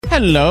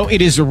Hello,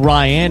 it is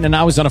Ryan, and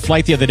I was on a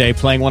flight the other day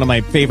playing one of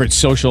my favorite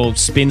social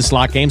spin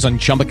slot games on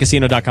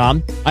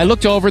ChumbaCasino.com. I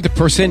looked over at the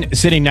person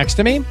sitting next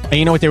to me, and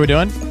you know what they were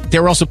doing? They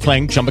were also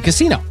playing Chumba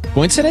Casino.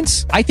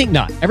 Coincidence? I think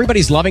not.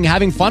 Everybody's loving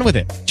having fun with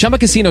it. Chumba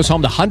Casino is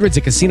home to hundreds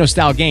of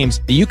casino-style games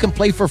that you can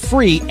play for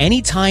free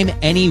anytime,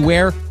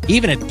 anywhere,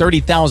 even at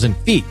 30,000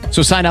 feet.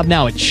 So sign up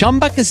now at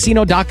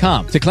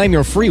ChumbaCasino.com to claim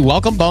your free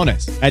welcome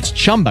bonus. That's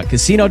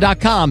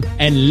ChumbaCasino.com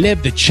and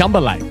live the Chumba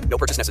life. No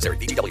purchase necessary.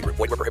 VGW. Void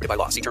where prohibited by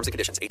law. See terms and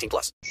conditions. 18+.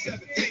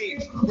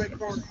 17, red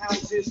burnt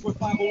houses where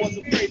 501's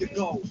afraid to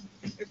go.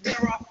 It's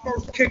where I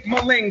first kicked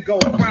my lingo.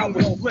 Crowd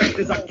was flipped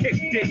as I kicked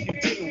it, you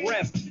didn't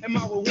rest. And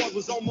my reward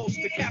was almost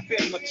a cap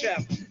in my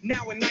chest.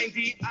 Now in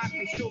 90, I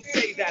can still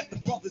say that. The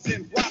brothers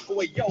in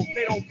Rockaway, yo,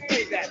 they don't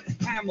play that.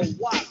 Hammer,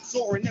 Watts,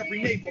 or in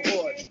every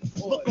neighborhood.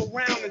 Look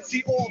around and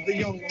see all the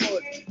young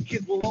hood.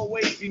 Kids will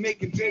always be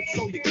making bids,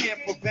 so you can't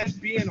prevent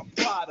being a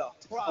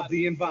product of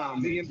the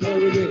environment. There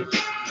it is.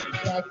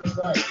 Exactly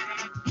right.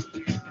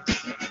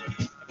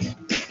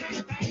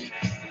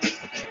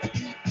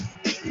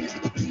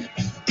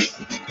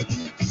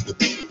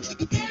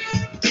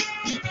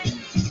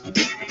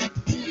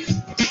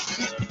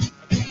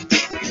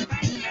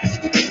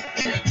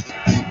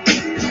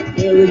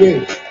 There it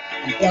is.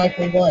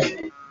 Exactly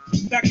right.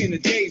 Back in the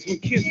days when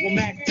kids were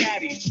Mac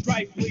Daddies,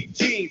 striped bleed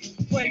jeans,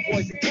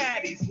 Playboys and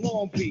caddies,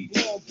 Long Beach,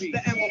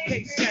 the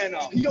MLK Center.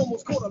 He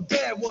almost caught a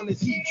bad one as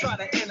he tried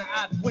to enter.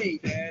 I'd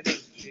wait.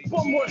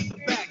 One was the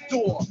back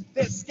door,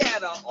 then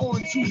scatter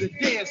onto the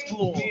dance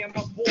floor. Me and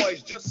my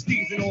boys just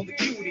sneezing on the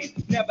cuties.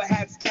 Never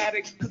had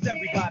static, cause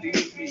everybody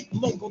knew me.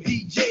 Local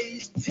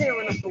DJs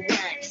tearing up the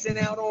wax, and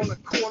out on the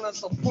corner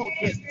some punk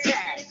gets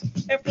taxed.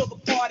 After the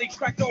party,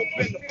 cracked open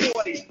the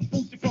 40.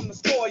 Boosted from the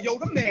store, yo,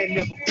 the man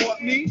never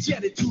caught me.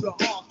 Jetted to the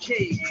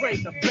arcade,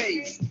 cranked the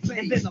bass.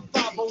 And then the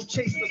 5-0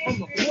 chased us from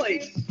the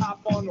place.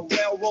 Hop on the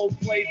railroad,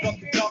 played up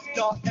the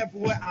duck.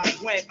 Everywhere I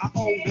went, I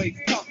always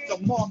tucked a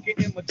market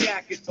in my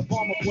jacket to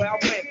bomb up where I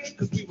went.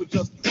 Cause we were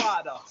just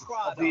products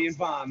of the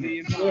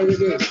environment. There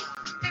it is.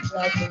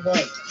 Exactly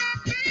right.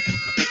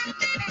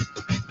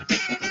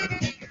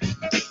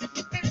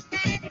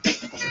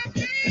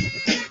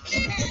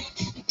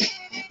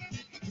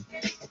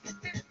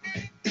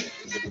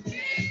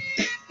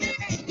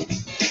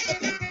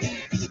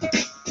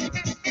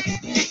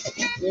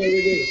 There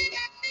it is.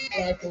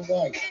 Exactly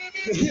right.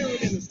 To hear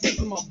it in the tip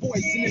of my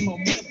voice and in my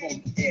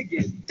rhythm,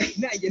 digging.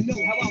 Now you know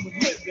how I was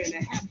living.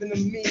 It happened to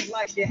me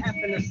like it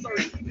happened to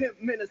certain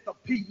Pimp Minister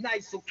Pete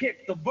Nice, so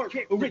kick the verse.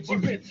 Richie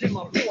Rich and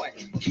my boy,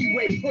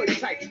 Keyway Hood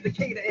type,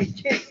 Decatur and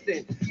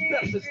Kingston.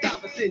 Best to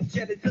stop us in,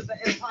 jetted to the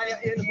Empire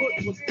in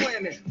Hood was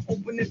slamming.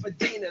 Opening for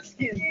Dana,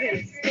 skins in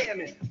it,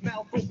 scamming.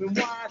 Mouth open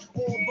wide,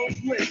 all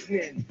those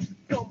listening.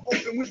 Thumb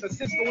open with a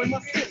Cisco in my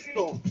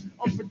system.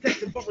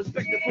 Unprotected but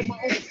respected for my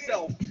own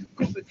self.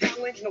 Cause the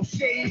talent, no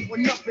shade or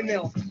nothing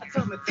else. I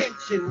turn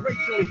attention,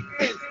 racially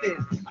fenced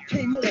in. I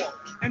came off,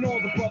 and all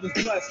the brothers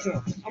blessed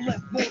him. I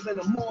left more than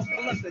a mark,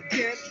 I left a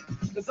dent.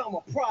 Cause I'm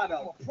a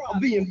product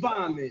of the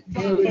environment.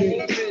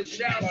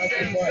 Shout out to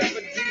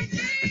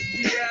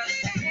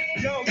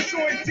Yo,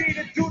 Str8t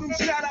the Doodle,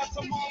 shout out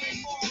to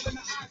Marley Marl and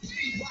the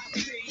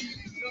ICYC.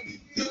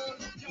 Yo,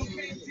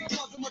 KC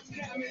wasn't much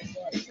damage.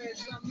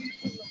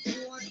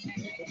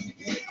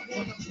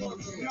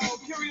 Yo,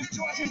 Curious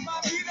George and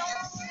Bobito.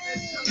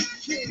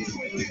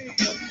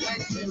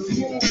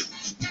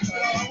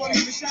 I want to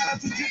give a shout out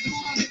to Digital.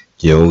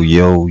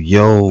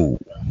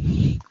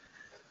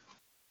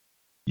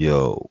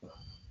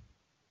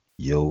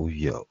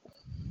 Yo.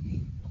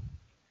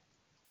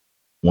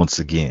 Once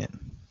again,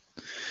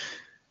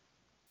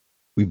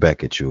 we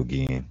back at you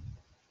again.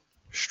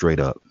 Straight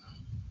up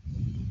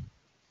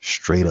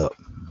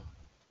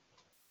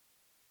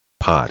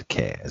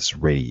podcast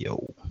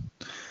radio.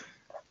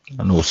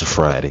 I know it's a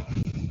Friday.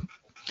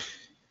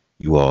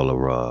 You all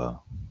are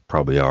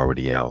probably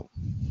already out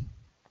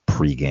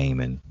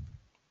pre-gaming,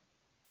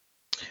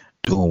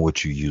 doing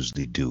what you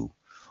usually do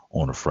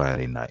on a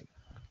Friday night.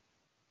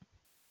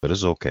 But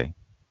it's okay.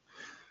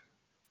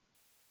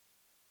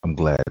 I'm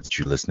glad that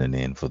you're listening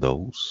in for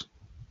those.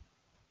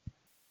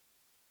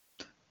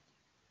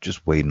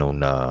 Just waiting on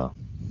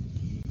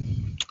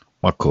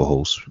my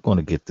co-host. We're going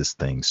to get this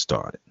thing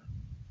started.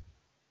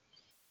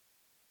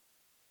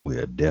 We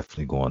are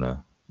definitely going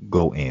to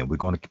go in. We're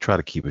going to try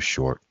to keep it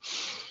short.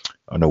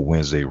 I know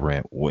Wednesday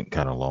rant went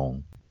kind of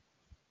long.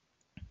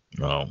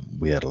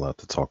 We had a lot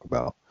to talk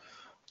about.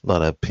 A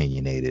lot of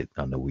opinionated.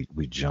 I know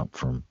we jumped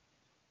from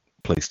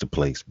place to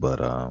place,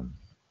 but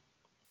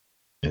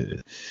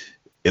it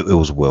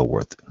was well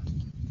worth it.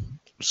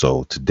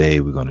 So today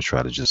we're going to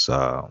try to just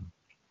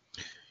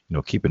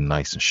keep it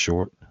nice and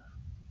short,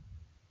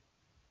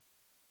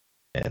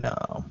 and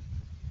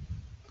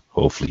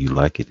hopefully you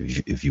like it.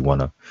 If you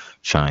want to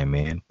chime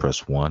in,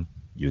 press 1.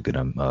 You get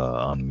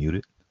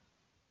unmuted,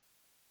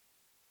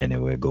 and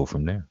then we'll go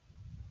from there.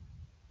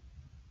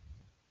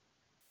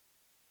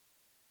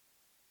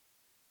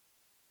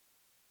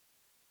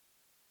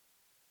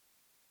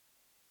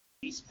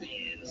 He's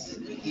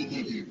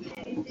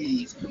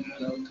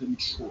out of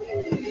control.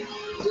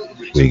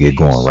 We get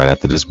going right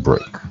after this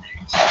break.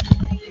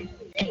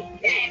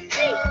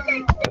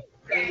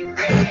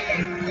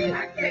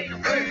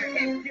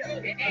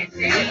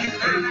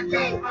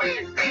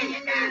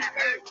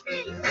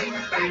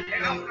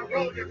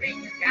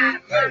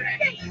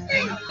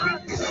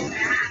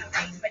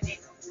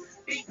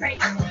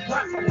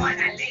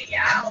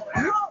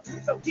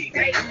 So keep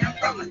hating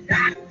from a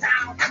side of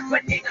town,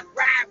 but niggas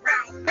ride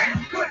round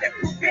fast,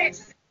 bulletproof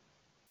bitch.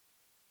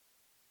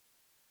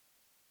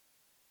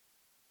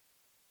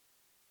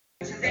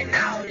 And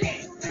all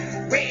that.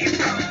 Red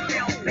from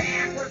still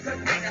bad, was the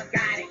niggas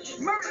gotta eat.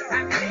 I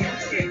feel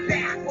shit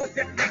bad, was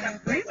the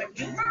niggas play with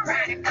me.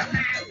 Riding for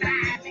my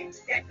life,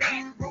 that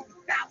bad roots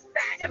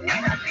outside, the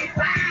niggas be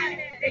wild,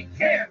 they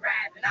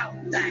terrorizing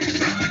outside.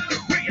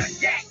 Real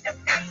jack the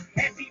face,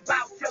 and be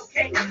bout your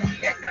case.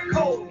 That's the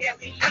code that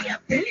we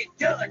live till it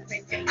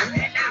judgment day.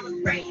 And I was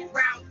raised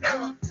round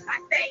up, I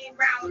stayed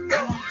round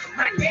up.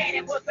 My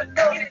daddy was a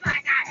thug, it's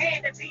like I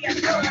had to be a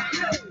thug.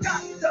 Looked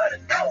up to the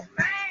dope,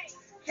 man.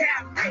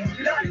 Camry,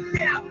 love the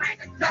shit out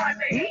Michael Jordan,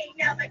 but he ain't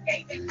never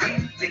gave a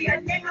shit. See a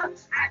nigga,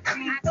 I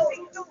see you,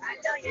 I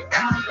love you,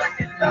 dog, but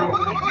the soul.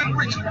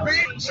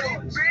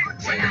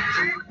 When I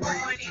was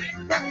born in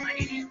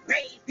it,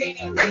 raised in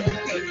it,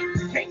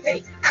 can't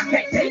take,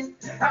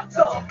 I'm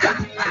so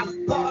proud. I was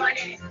born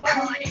in it,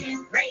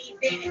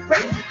 raised in it,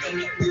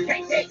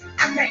 can't take,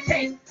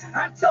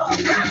 I'm so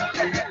proud.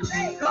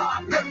 God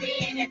put me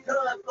in this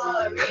hood for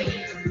a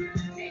reason.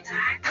 Nigga, I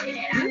get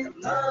it out the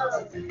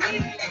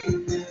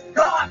mud.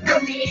 God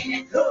put me in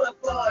this hood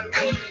for a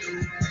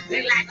reason.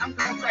 Look like I'm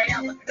gonna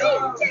forever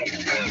thug.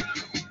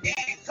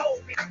 Dad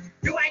told me,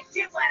 you ain't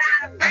shit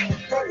without a bank.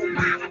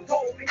 Mama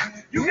told me,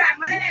 you got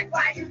money, that's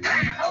why you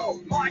fly.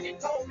 Oh, Martin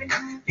told me,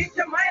 get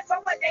your money for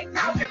what they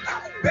talking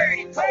about.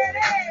 Birdie told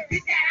me,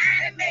 get that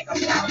eye and make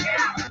them walk it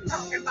out. I'm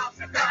talking about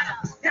the gunner,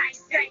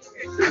 dice change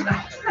and shoot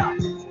out stuff.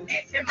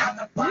 It's them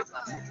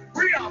motherfucker,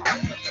 real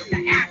hustle, the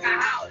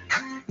alcohol,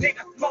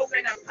 nigga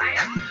smoking a pipe,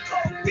 so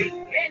deep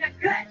in the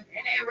gut,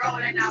 and they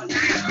rolling out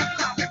nice. I'm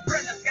talking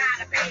brothers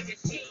got a baby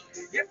shit.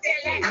 You feel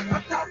that?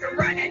 I'm talking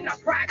running the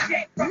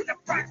project from the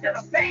front to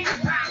the back.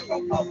 I'm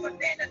gon' focus in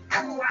the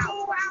school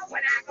out.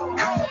 When I go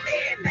home,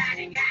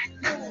 everybody got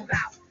tools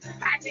out.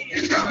 I need a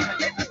gun,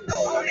 there's a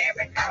store on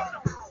every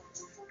corner.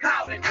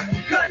 Calling,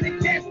 cause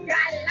it just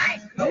got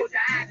light. Close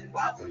your eyes and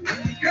walk with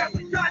me. Girl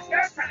with short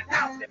skirts trying to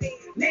talk to me.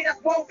 Niggas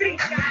won't be,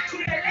 gotta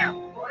kill them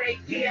before they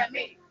kill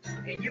me.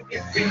 And you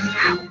can see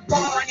I was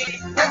born in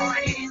it,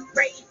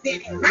 raised in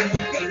it.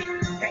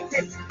 Can't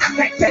take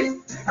it.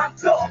 I'm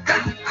so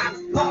proud. I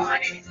was born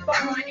in it,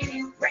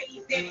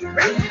 raised in it.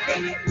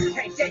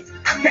 Can't take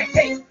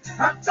it.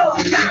 I'm so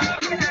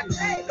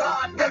proud.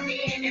 God put me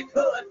in this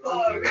hood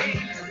for a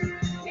reason.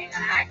 Nigga,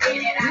 I get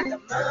it out the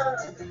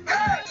mud.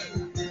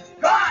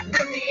 God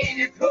put me in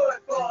this hood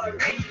for a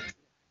reason.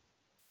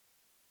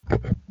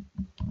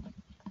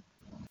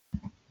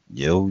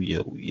 Yo.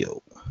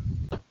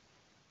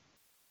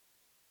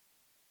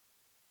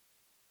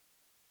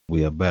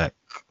 We are back.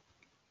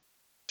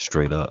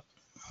 Straight up.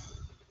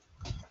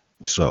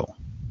 So,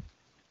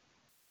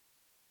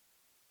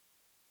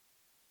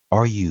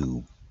 are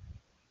you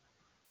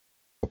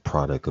a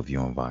product of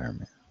your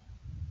environment?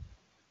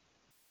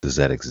 Does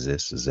that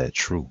exist? Is that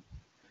true?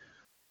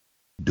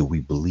 Do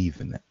we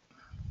believe in that?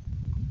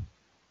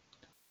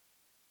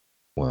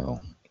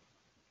 Well,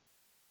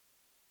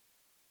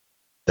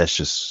 that's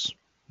just,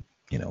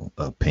 an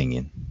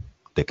opinion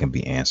that can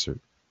be answered.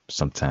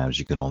 Sometimes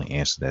you can only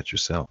answer that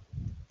yourself.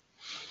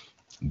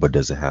 But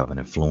does it have an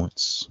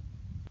influence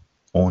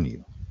on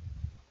you?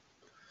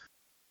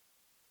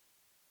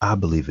 I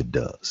believe it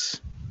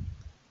does,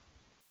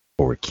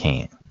 or it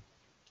can.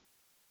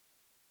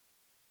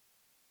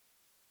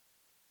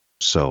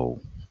 So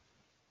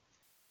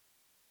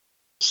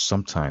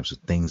sometimes the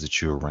things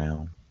that you're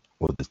around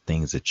or the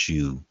things that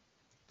you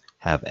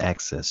have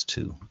access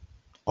to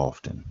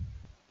often,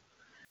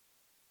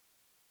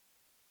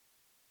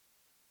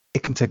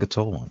 it can take a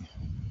toll on you.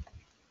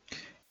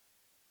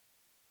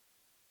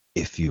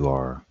 If you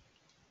are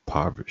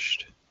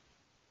impoverished,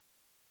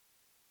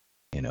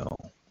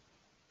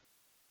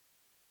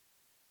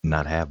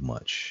 not have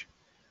much,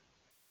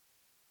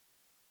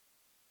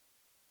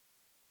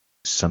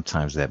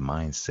 sometimes that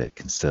mindset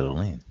can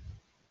settle in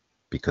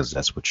because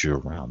that's what you're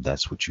around,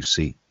 that's what you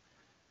see.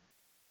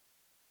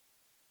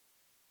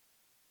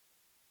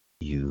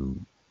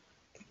 You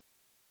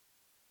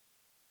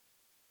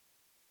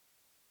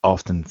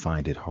often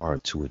find it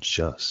hard to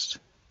adjust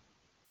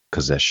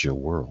because that's your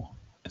world.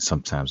 And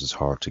sometimes it's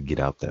hard to get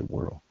outside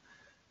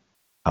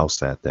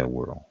that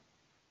world.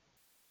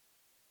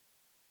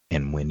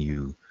 And when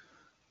you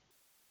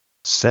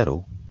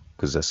settle,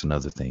 because that's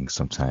another thing,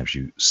 sometimes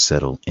you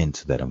settle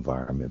into that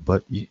environment,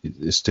 but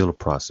it's still a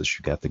process.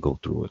 You got to go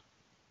through it.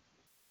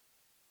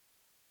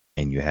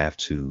 And you have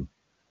to,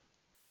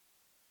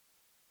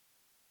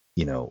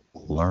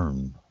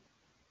 learn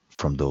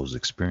from those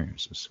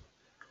experiences.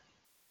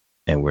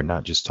 And we're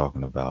not just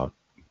talking about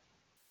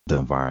the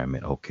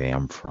environment. Okay,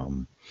 I'm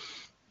from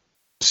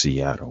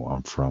Seattle,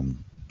 I'm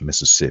from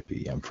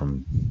Mississippi. I'm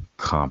from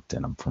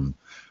Compton. I'm from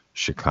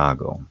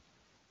Chicago.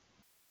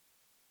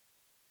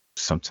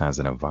 Sometimes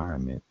an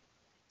environment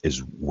is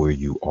where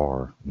you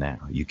are now.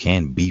 You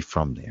can be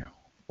from there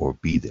or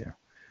be there.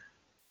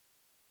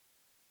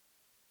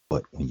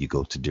 But when you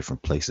go to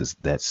different places,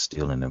 that's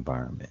still an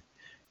environment.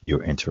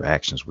 Your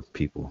interactions with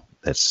people,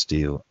 that's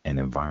still an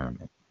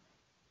environment.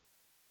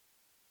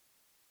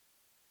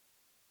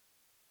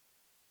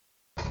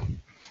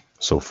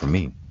 So for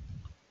me,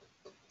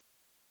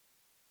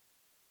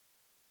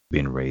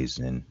 being raised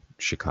in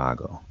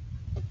Chicago,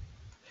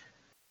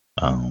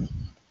 um,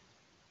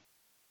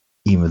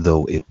 even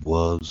though it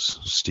was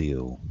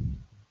still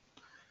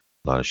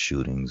a lot of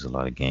shootings, a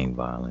lot of gang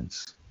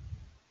violence,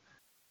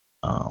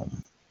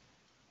 um,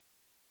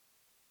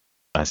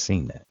 I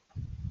seen that.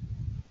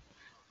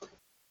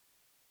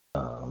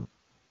 Um,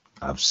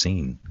 I've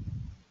seen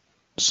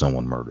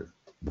someone murdered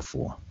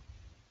before.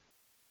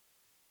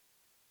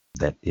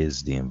 That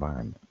is the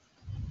environment.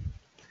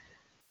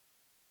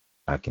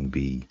 I can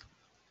be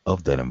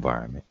of that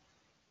environment,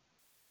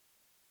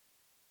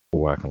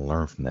 or I can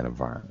learn from that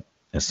environment.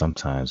 And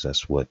sometimes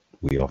that's what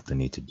we often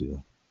need to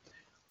do.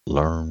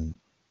 Learn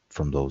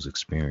from those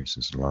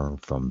experiences, learn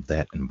from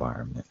that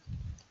environment.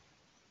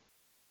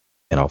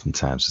 And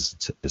oftentimes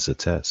it's a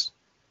test.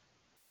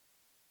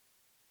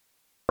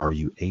 Are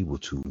you able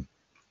to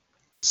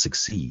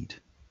succeed,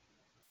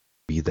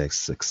 be that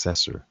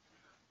successor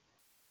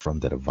from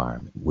that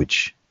environment,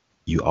 which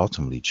you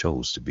ultimately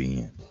chose to be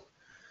in?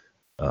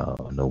 I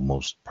know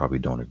most probably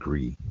don't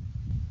agree,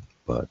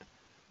 but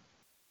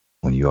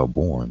when you are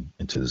born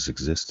into this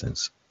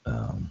existence,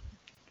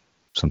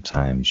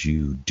 sometimes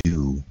you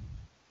do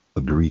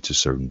agree to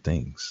certain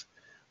things,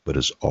 but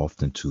it's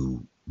often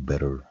to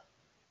better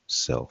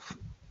self.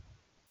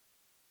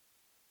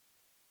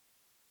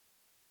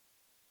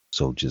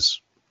 So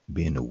just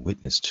being a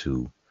witness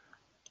to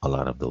a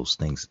lot of those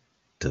things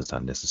does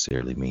not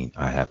necessarily mean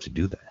I have to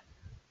do that.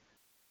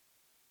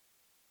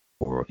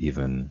 Or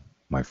even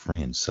my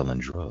friends selling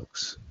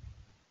drugs.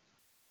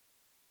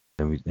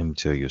 Let me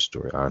tell you a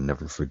story. I'll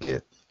never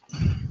forget.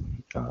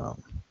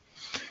 Um,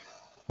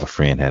 a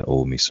friend had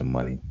owed me some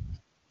money.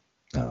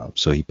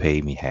 So he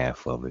paid me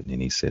half of it.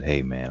 And he said,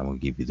 hey, man, I'm going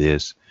to give you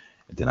this.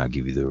 And then I'll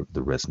give you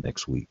the rest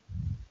next week.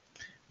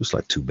 It was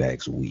like 2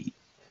 bags of weed.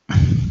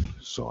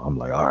 So I'm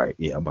like, all right,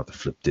 yeah, I'm about to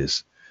flip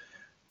this.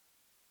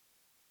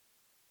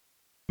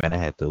 Man, I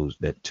had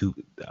that two.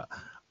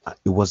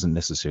 It wasn't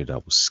necessarily that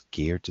I was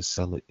scared to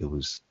sell it. It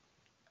was,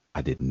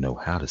 I didn't know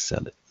how to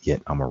sell it.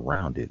 Yet I'm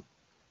around it.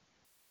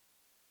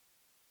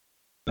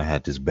 I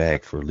had this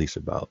bag for at least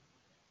about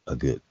a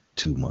good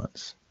 2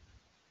 months,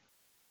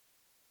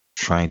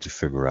 trying to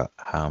figure out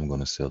how I'm going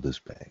to sell this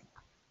bag.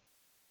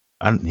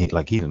 He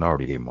didn't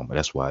already gave me money.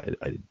 That's why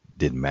it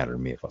didn't matter to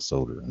me if I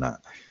sold it or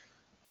not.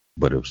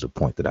 But it was the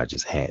point that I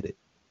just had it.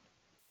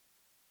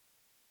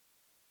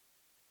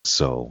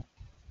 So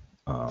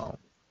um,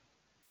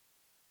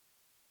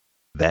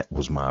 that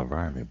was my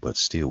environment. But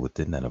still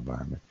within that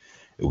environment,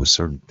 it was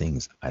certain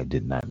things I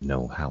did not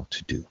know how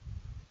to do.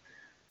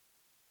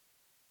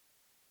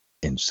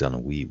 And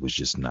selling weed was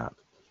just not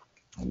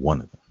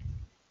one of them.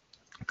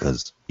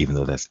 Because even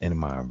though that's in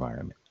my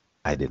environment,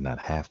 I did not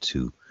have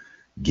to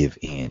give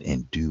in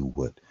and do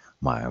what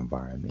my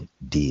environment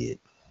did.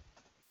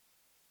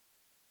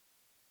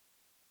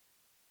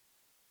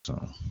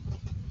 So,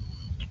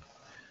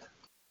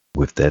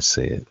 with that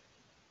said,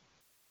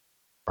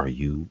 are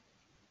you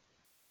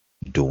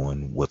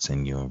doing what's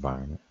in your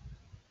environment?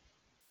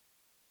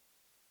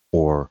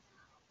 Or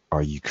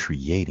are you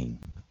creating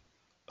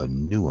a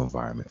new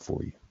environment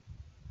for you?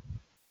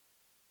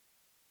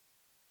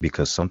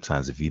 Because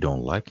sometimes if you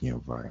don't like your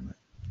environment,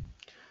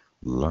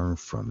 learn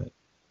from it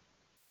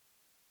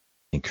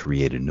and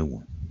create a new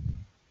one.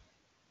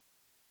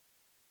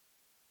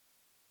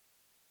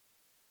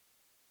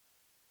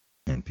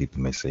 And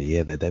people may say,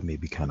 yeah, that may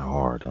be kind of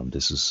hard.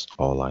 This is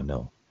all I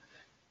know.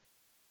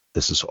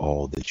 This is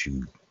all that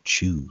you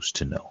choose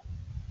to know.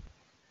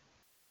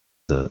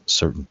 The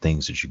certain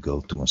things that you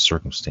go through and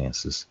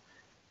circumstances,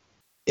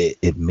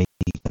 it may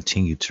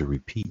continue to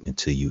repeat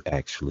until you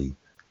actually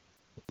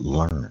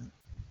learn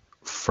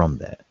from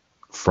that,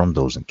 from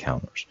those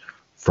encounters,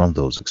 from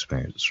those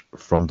experiences,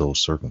 from those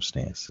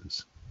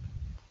circumstances.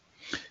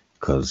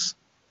 Because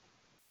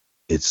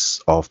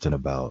it's often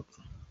about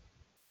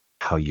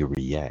how you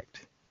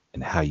react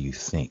and how you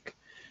think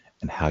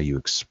and how you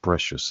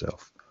express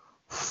yourself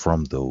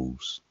from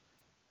those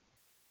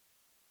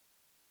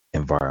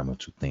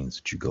environmental things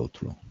that you go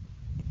through.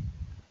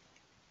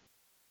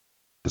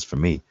 Because for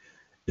me,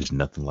 it's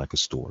nothing like a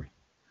story.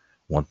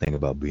 One thing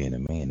about being a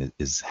man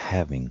is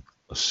having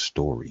a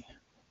story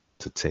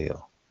to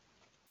tell.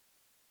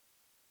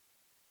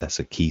 That's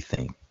a key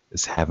thing.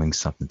 It's having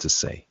something to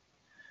say,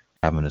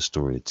 having a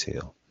story to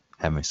tell,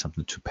 having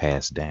something to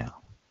pass down.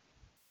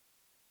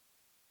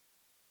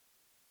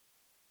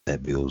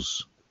 That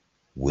builds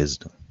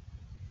wisdom.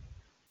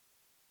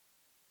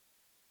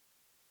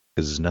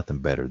 Because there's nothing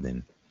better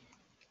than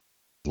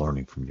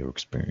learning from your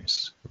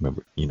experience.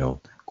 Remember,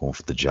 going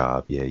for the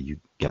job, yeah, you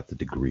got the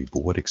degree,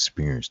 but what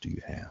experience do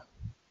you have?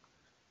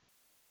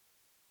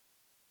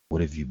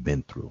 What have you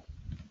been through?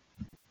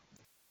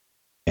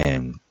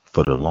 And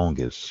for the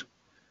longest,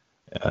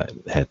 I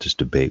had this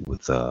debate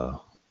with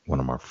one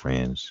of my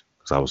friends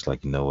because I was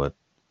like, you know what?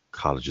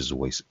 College is a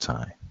waste of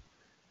time.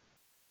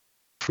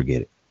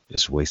 Forget it.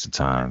 It's a waste of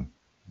time.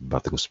 You're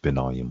about to go spend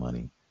all your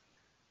money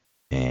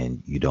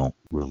and you don't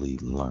really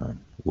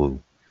learn.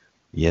 Well,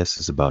 yes,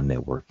 it's about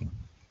networking.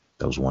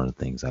 That was one of the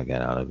things I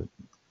got out of it.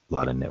 A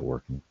lot of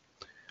networking.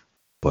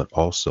 But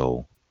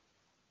also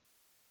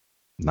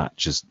not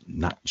just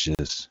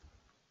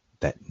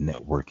that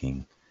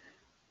networking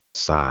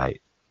side.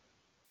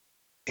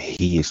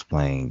 He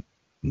explained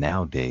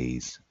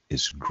nowadays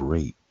it's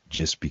great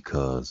just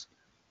because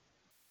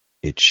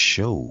it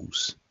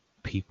shows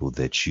people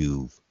that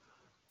you've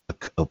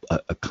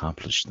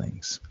accomplished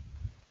things.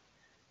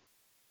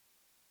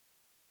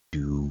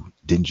 You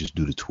didn't just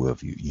do the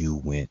 12. You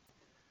went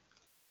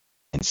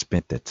and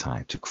spent that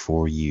time, took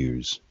 4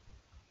 years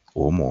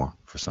or more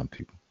for some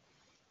people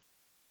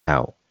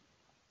out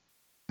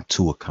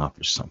to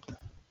accomplish something.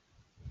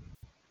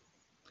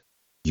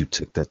 You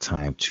took that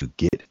time to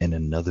get in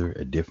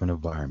a different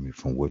environment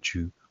from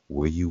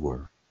where you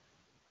were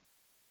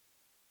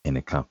and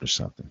accomplish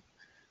something.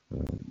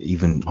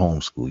 Even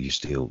homeschool, you're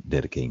still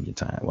dedicating your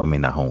time. Well, I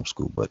mean, not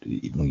homeschool, but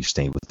when you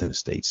stay within the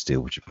state,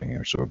 still with your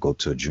parents, or go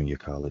to a junior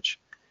college,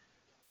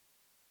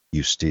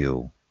 you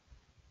still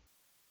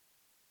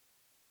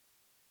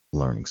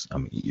learning. I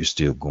mean, you're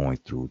still going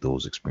through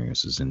those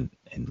experiences and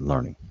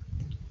learning.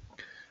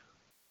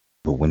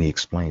 But when he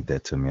explained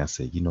that to me, I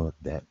said, you know what,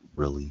 that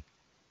really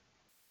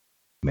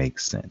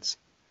makes sense.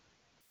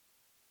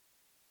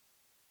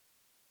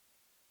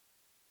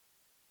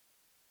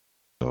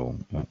 So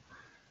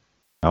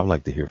I would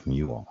like to hear from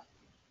you all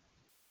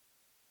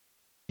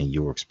and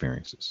your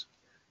experiences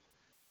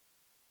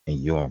and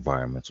your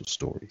environmental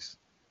stories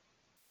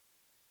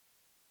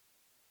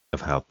of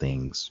how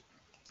things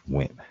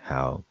went,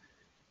 how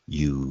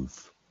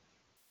you've,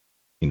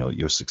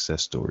 your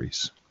success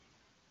stories.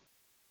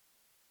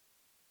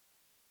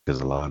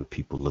 Because a lot of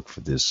people look for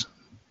this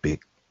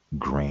big,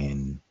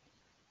 grand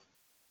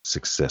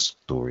success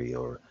story,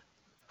 or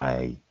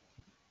I,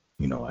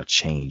 I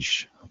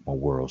changed my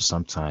world.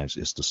 Sometimes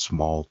it's the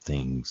small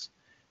things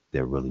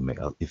that really make.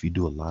 If you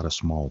do a lot of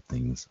small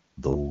things,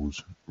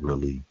 those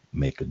really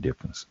make a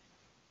difference.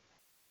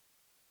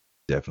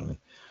 Definitely.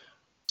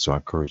 So I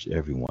encourage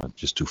everyone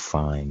just to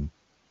find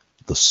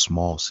the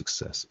small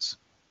successes,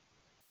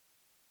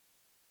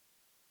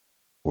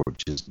 or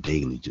just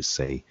daily, just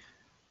say,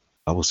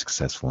 I was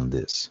successful in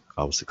this.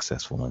 I was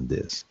successful in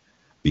this.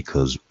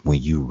 Because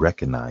when you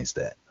recognize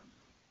that,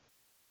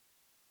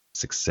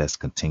 success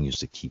continues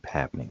to keep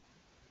happening.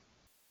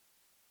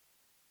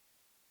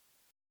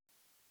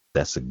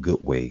 That's a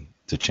good way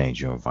to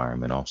change your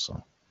environment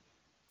also.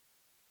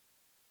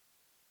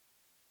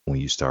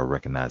 When you start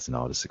recognizing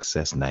all the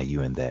success, now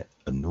you're in that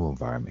a new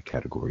environment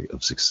category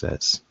of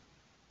success.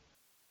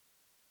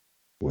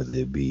 Whether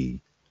it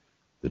be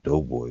the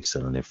doughboy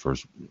selling their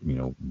first,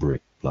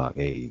 brick block,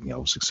 hey, I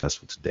was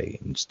successful today,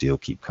 and still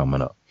keep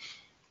coming up.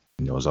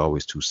 There's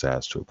always two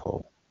sides to a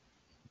pole.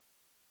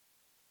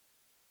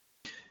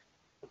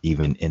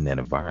 Even in that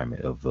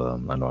environment of,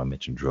 I know I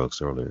mentioned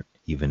drugs earlier,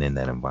 even in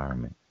that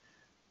environment,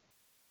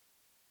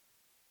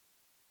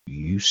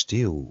 you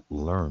still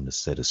learn a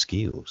set of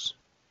skills,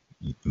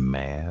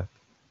 math,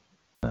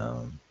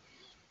 um,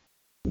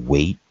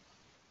 weight,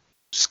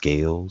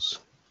 scales.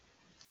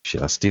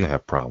 Shit, I still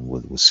have problem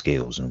with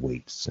scales and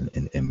weights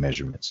and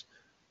measurements.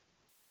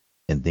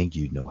 And then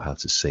you know how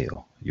to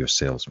sell. You're a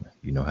salesman.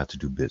 You know how to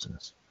do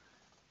business.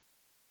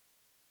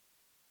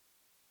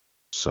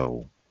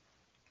 So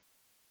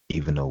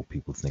even though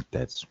people think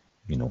that's,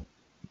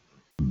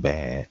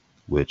 bad,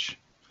 which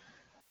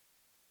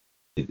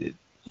it,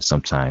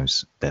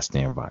 sometimes that's the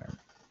environment.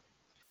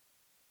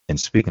 And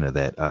speaking of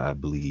that, I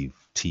believe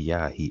Ti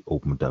he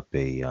opened up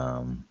a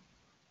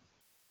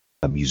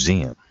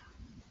museum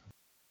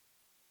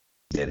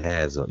that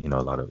has a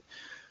lot of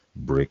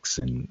bricks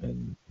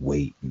and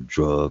weight and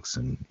drugs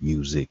and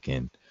music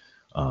and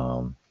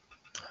um,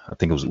 I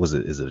think is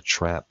it a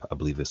trap? I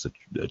believe it's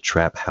a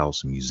trap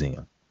house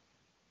museum.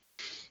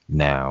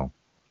 Now,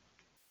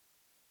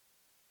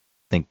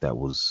 I think that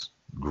was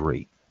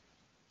great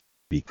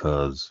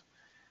because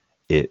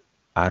it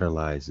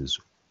idolizes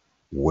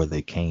where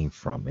they came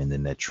from, and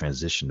then that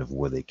transition of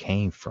where they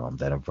came from,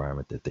 that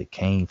environment that they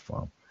came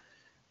from,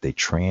 they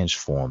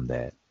transformed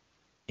that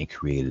and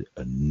created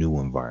a new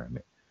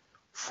environment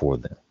for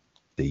them.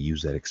 They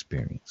use that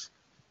experience,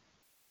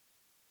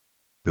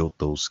 built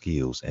those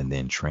skills, and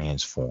then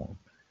transform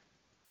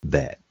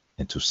that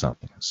into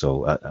something.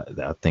 So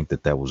I think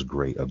that was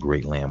great, a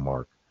great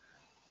landmark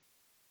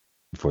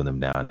for them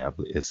down there.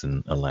 It's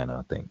in Atlanta,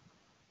 I think.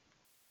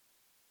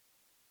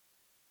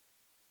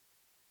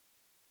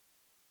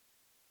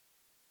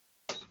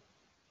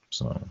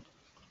 So,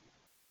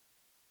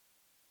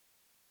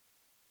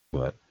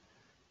 but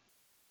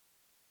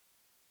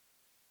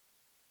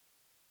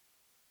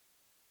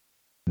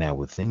Now,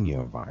 within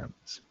your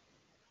environments,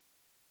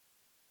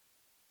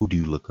 who do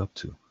you look up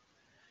to?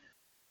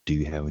 Do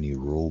you have any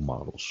role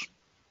models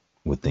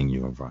within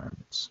your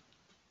environments?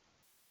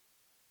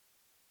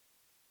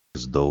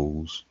 Because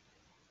those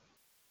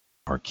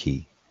are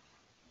key.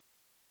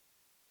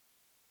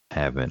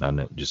 Having, I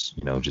know,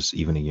 just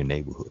even in your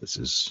neighborhoods,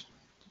 is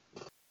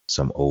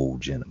some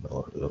old gentleman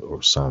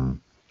or some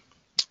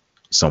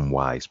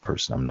wise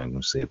person. I'm not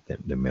going to say if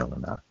they're male or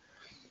not,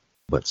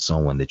 but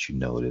someone that you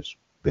know that's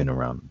been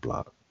around the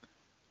block,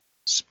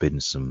 spitting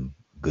some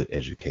good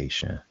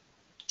education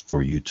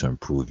for you to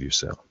improve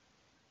yourself.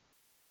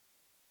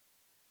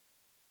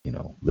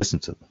 Listen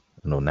to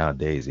them.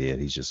 Nowadays, yeah,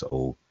 he's just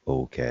an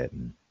old cat,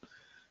 and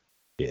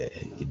yeah,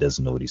 he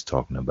doesn't know what he's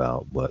talking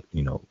about. But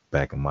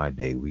back in my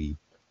day, we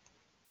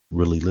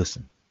really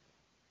listened.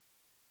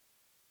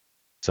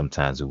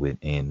 Sometimes it went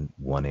in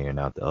one ear and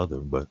out the other,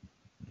 but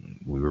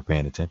we were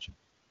paying attention.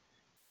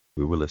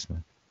 We were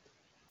listening.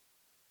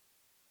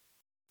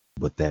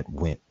 But that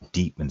went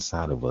deep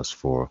inside of us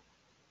for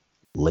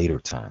later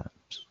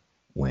times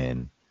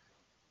when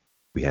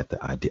we had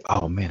the idea,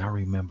 oh man, I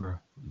remember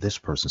this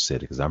person said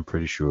it, because I'm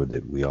pretty sure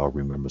that we all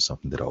remember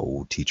something that our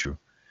old teacher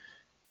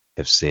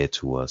have said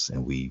to us,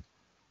 and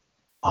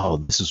oh,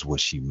 this is what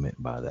she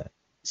meant by that.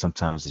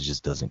 Sometimes it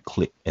just doesn't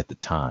click at the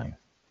time,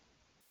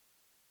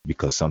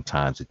 because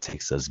sometimes it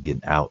takes us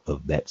getting out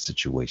of that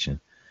situation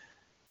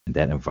and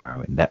that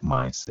environment, that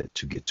mindset,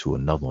 to get to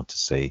another one to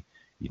say,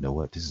 you know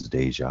what, this is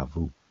deja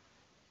vu.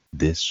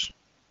 This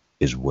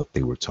is what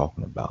they were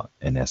talking about.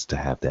 And that's to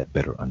have that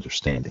better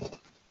understanding,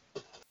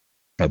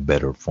 a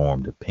better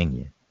formed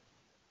opinion.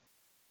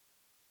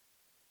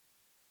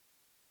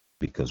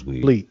 Because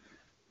we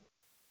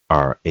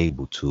are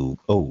able to,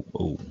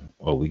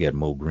 we got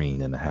Mo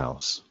Green in the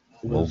house.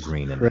 Mo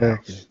Green in the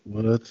house.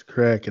 Well, it's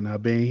cracking.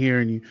 I've been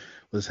hearing you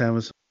was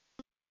having some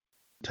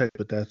tech,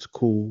 but that's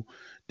cool.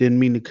 Didn't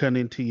mean to cut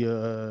into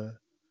your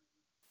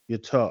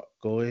talk.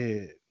 Go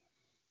ahead.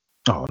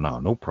 Oh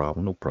no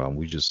problem, no problem.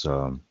 We just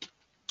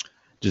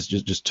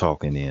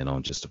talking in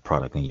on just the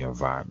product in your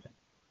environment,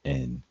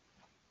 and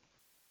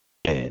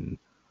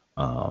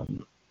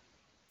um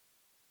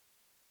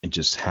and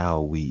just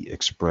how we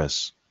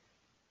express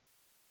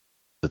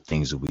the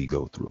things that we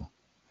go through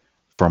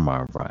from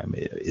our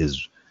environment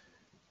is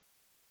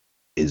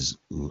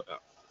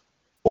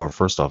or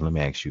first off, let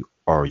me ask you,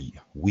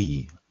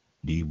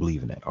 do you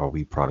believe in that? Are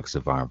we products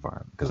of our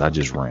environment? Because I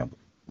just rambled.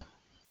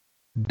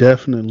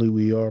 Definitely,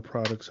 we are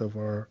products of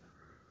our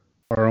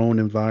own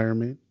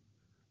environment,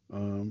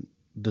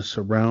 the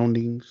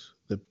surroundings,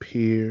 the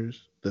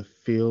peers, the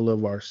feel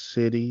of our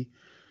city,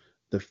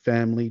 the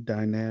family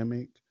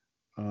dynamic.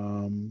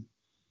 Um,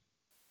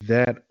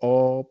 that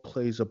all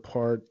plays a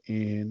part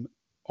in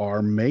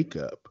our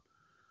makeup.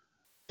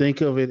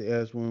 Think of it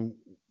as when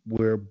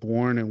we're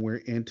born and we're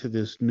into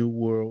this new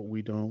world,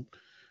 we don't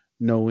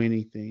know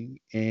anything,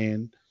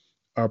 and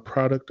our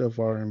product of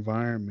our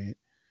environment,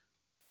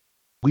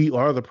 we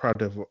are the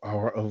product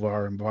of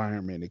our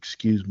environment,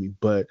 excuse me.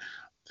 But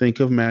think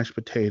of mashed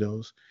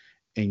potatoes,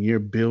 and you're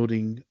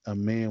building a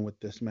man with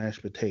this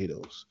mashed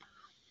potatoes.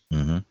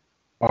 Mm-hmm.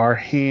 Our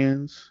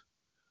hands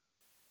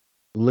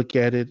look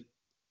at it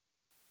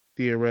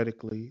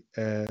theoretically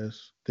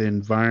as the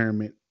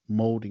environment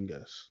molding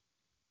us.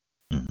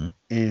 Mm-hmm.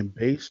 And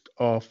based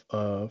off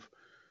of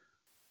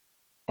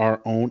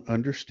our own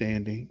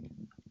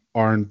understanding,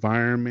 our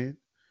environment,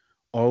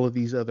 all of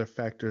these other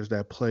factors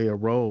that play a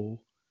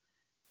role,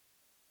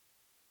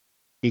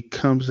 it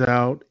comes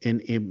out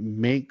and it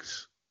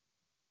makes,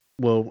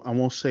 well, I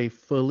won't say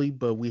fully,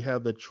 but we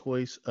have the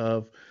choice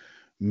of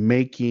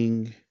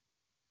making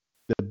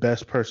the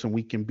best person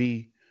we can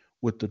be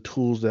with the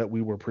tools that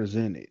we were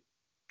presented,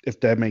 if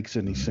that makes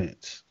any Mm-hmm.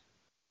 sense.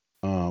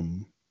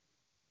 Um,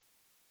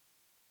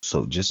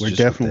 So we're just with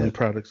definitely that,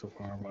 products of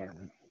our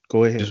environment.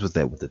 Go ahead.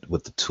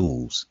 with the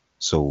tools.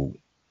 So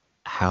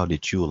how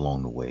did you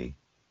along the way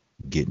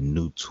get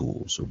new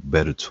tools or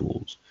better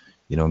tools?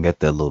 You don't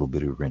get that little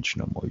bitty wrench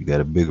no more. You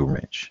got a bigger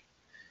wrench.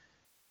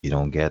 You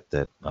don't get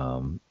that.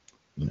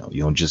 You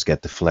don't just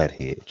get the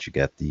flathead. You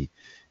got the.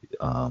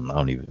 I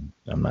don't even.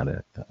 I'm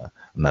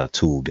not a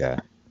tool guy.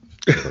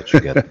 But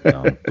you got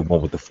the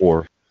one with the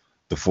four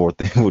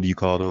thing. What do you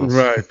call those?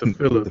 Right, the The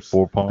Phillips,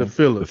 four the palm. The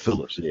Phillips,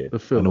 Phillips. Yeah,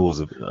 the I know it was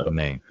Phillips. a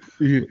name.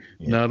 Yeah, But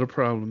yeah. not a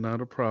problem,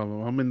 not a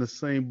problem. I'm in the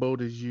same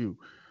boat as you.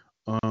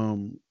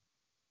 Um,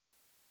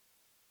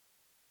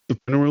 if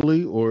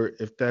generally, or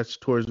if that's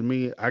towards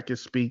me, I can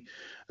speak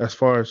as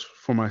far as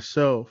for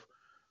myself.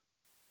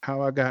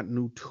 How I got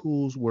new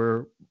tools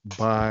were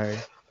by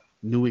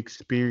new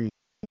experiences,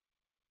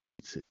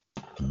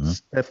 Mm-hmm.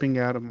 stepping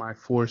out of my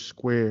four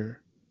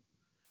square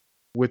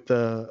with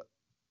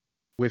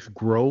with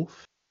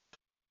growth,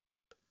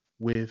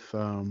 with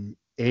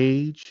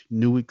age,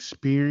 new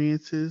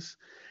experiences,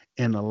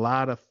 and a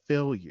lot of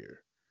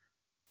failure.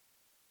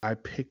 I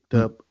picked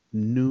up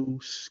new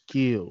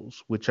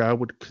skills, which I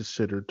would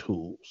consider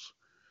tools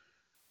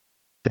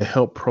to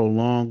help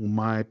prolong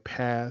my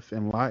path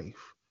in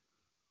life.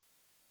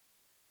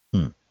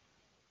 Mm-hmm.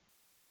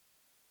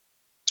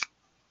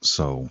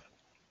 So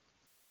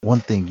one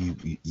thing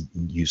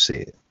you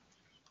said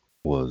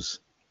was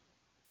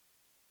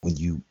when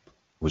you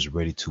was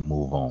ready to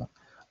move on.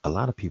 A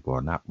lot of people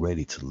are not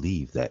ready to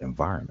leave that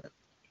environment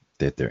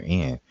that they're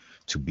in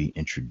to be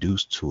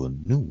introduced to a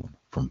new one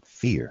from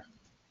fear.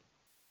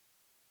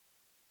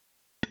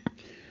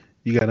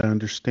 You got to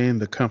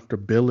understand the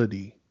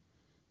comfortability.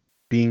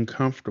 Being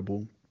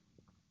comfortable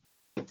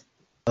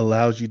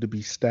allows you to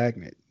be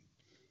stagnant.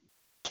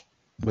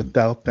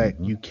 Without that,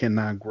 Mm-hmm. you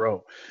cannot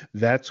grow.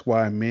 That's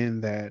why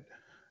men that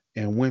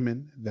and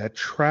women that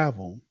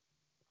travel,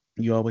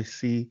 you always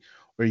see,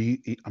 or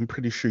I'm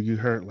pretty sure you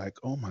heard like,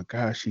 oh my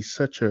gosh, she's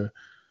such a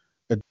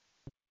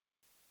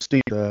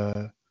distinct,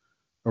 a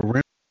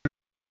renaissance.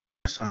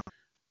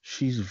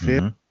 She's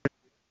Mm-hmm.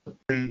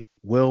 very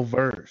well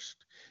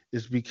versed.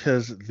 Is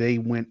because they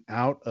went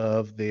out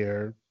of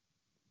their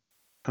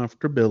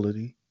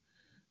comfortability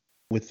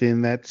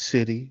within that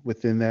city,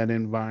 within that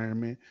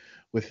environment,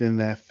 within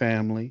that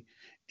family,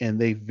 and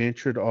they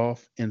ventured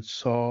off and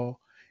saw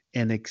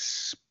and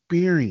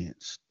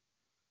experienced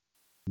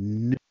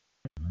new,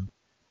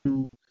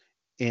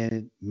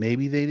 and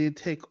maybe they didn't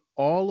take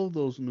all of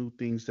those new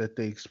things that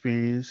they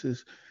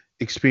experienced,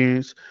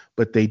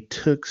 but they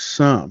took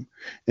some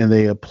and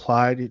they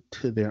applied it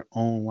to their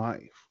own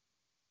life.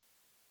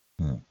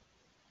 Mm.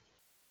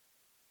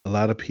 A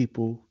lot of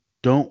people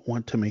don't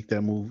want to make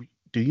that move.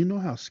 Do you know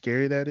how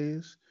scary that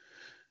is?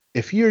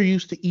 If you're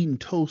used to eating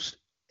toast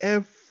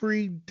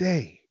every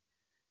day,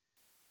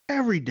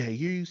 every day,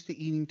 you're used to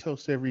eating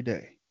toast every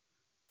day.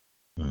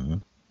 Mm-hmm.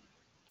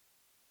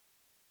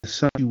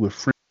 Something with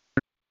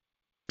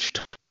French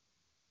toast,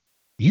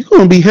 you're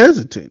gonna be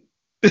hesitant.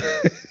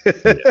 Yeah.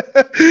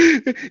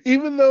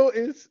 Even though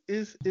it's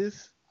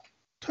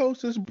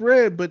toast is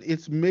bread, but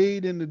it's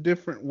made in a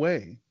different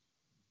way,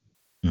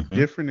 Mm-hmm.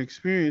 different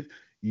experience.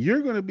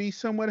 You're gonna be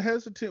somewhat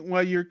hesitant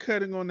while you're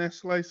cutting on that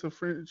slice of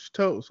French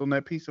toast, on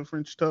that piece of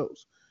French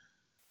toast.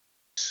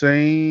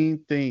 Same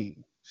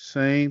thing.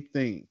 Same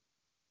thing.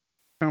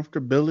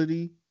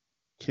 Comfortability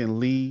can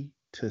lead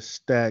to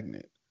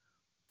stagnant.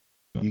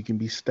 You can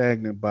be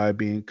stagnant by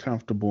being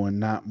comfortable and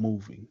not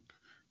moving.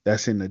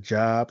 That's in the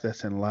job,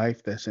 that's in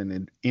life, that's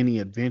in any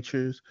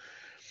adventures.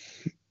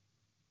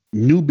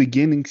 New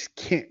beginnings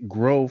can't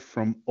grow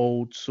from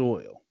old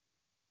soil.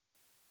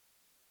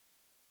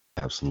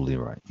 Absolutely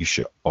right. You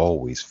should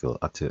always feel,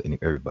 I tell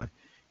everybody,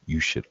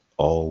 you should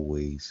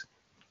always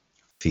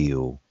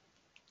feel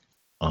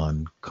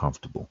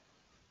uncomfortable.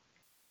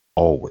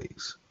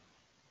 Always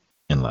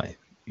in life.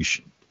 You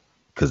should,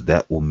 because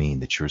that will mean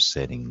that you're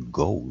setting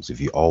goals. If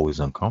you're always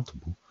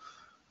uncomfortable,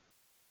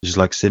 just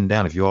like sitting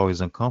down, if you're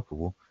always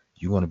uncomfortable,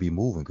 you want to be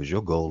moving because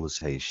your goal is,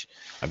 hey,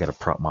 I got to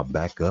prop my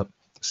back up,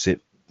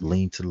 sit,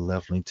 lean to the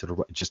left, lean to the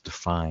right, just to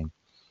find,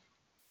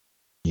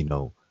 you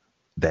know,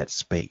 that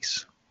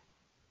space.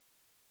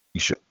 You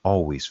should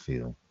always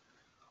feel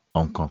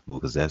uncomfortable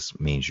because that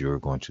means you're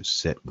going to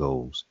set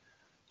goals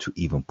to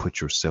even put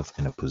yourself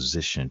in a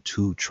position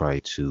to try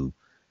to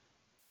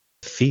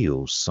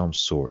feel some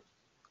sort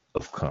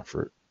of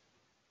comfort.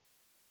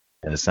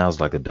 And it sounds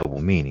like a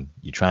double meaning.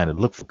 You're trying to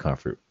look for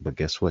comfort, but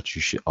guess what?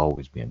 You should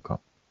always be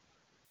uncomfortable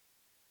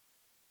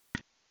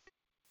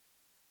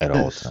at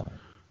all Yes. times.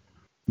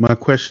 My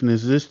question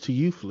is this to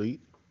you,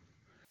 Fleet.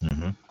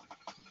 Hmm.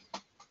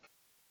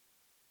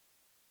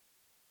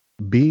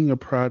 Being a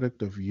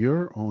product of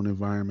your own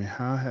environment,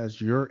 how has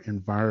your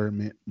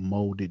environment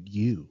molded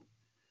you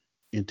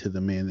into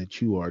the man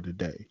that you are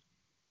today?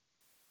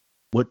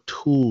 What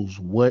tools,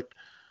 what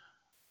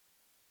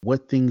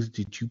things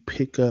did you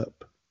pick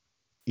up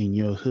in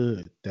your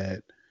hood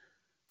that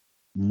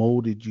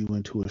molded you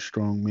into a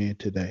strong man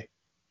today?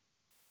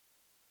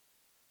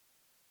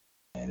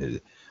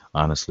 And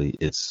honestly,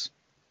 it's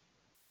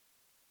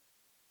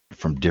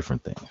from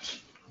different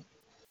things.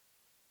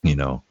 You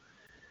know,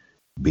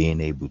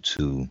 being able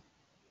to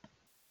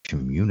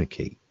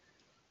communicate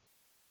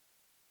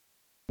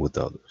with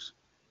others,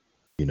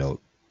 you know,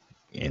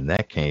 and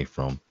that came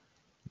from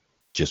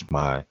just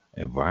my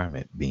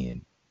environment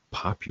being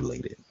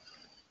populated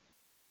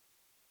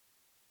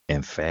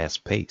and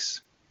fast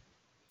paced,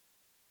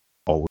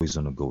 always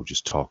on the go,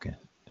 just talking,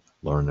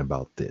 learning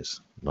about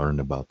this, learning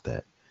about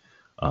that.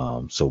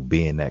 So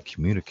being that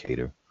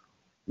communicator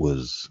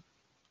was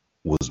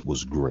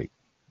was great.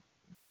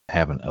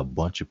 Having a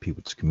bunch of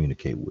people to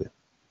communicate with,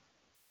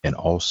 and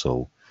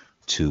also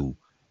to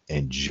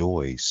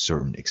enjoy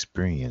certain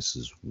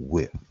experiences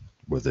with,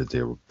 whether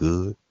they were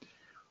good,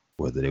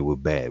 whether they were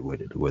bad,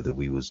 whether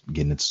we was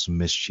getting into some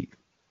mischief.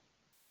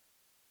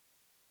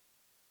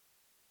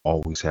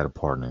 Always had a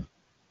partner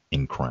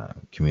in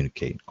crime,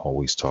 communicating,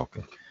 always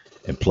talking.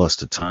 And plus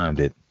the time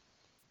that,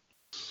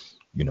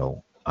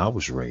 I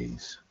was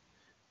raised,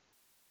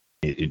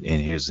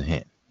 and here's the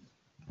hint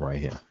right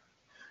here.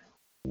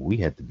 We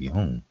had to be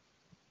home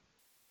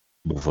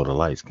before the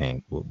lights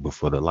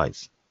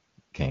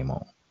came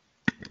on.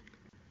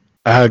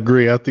 I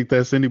agree. I think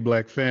that's any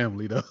black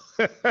family, though.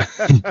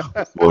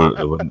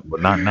 Well,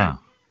 not now.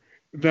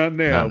 Not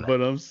Not now, now.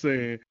 but I'm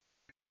saying,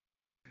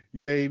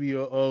 baby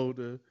or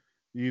older,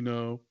 You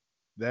know,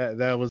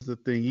 that was the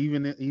thing.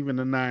 Even the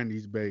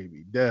 '90s,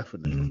 baby,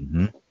 definitely.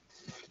 Hmm.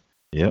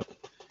 Yep.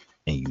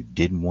 And you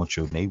didn't want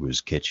your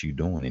neighbors catch you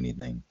doing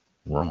anything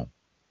wrong,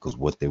 because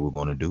what they were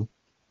going to do,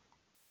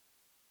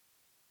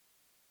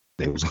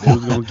 they was They going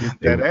was gonna get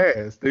they that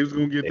ass. They was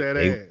gonna get they that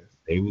they, ass.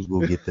 they was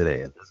going to get that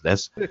ass.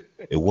 That's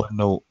it. Wasn't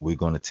no we're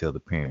going to tell the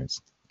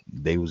parents.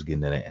 They was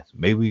getting that ass.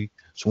 Maybe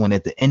someone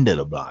at the end of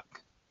the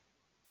block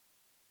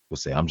would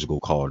say, "I'm just gonna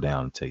call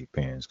down and tell your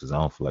parents because I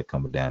don't feel like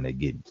coming down there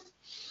getting."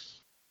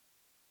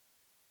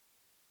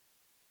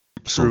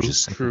 So True,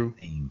 just simple true.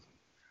 things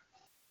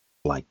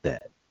like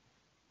that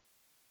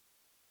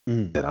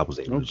Mm. that I was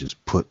able to Okay,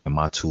 just put in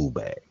my tool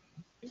bag.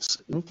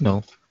 It's, you okay,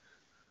 know,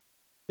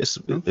 it's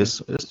okay.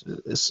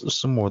 it's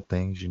some more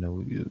things.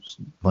 It's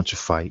a bunch of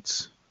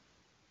fights.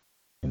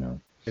 You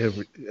know,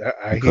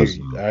 I hear because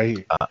you. I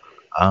hear.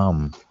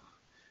 um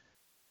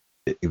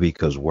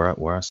because where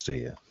I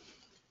stay at,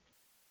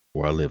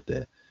 where I lived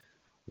at,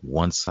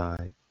 one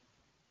side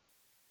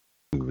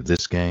we were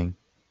this gang,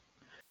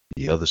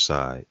 the other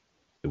side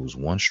it was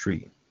one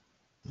street,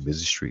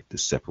 busy street that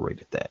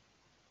separated that.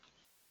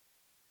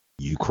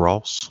 You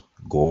cross,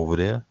 go over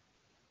there,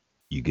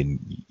 you're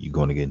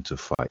gonna get into a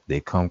fight. They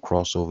come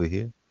cross over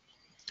here,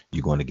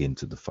 you're gonna get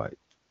into the fight.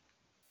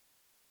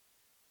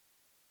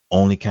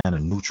 Only kind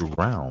of neutral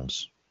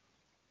grounds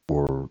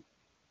were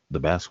the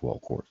basketball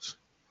courts.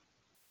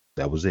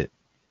 That was it.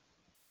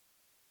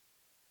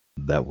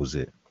 That was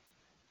it.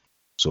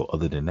 So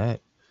other than that,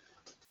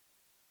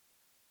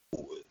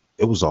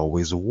 it was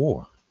always a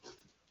war.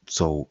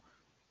 So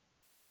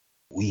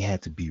we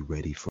had to be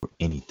ready for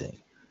anything.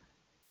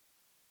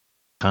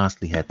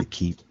 Constantly had to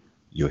keep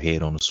your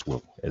head on the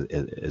swivel,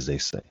 as they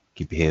say.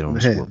 Keep your head on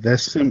the Hey,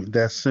 swivel.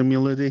 that's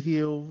similar to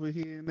here over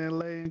here in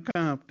LA and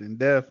Compton,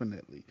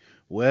 definitely.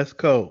 West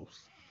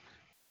Coast.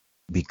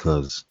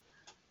 Because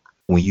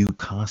when you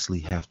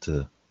constantly have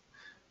to,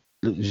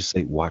 let's just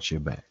say, watch your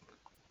back,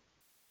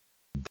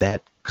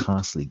 that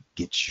constantly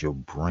gets your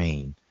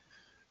brain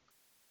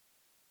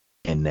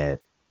in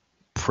that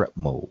prep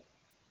mode,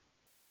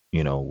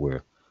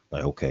 where,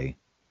 like, okay,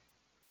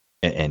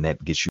 and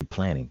that gets you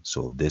planning.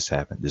 So if this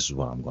happened, this is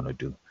what I'm going to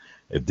do.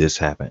 If this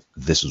happened,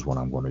 this is what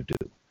I'm going to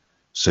do.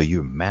 So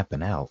you're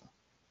mapping out.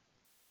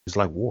 It's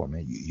like war,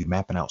 man. You're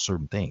mapping out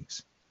certain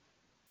things.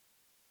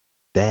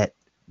 That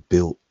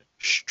built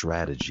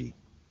strategy.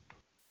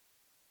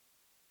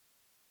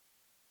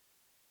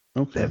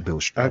 Okay. That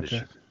built I strategy.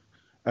 got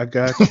I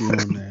got you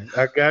on that.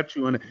 I got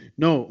you on that.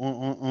 No,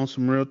 on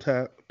some real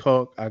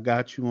talk, I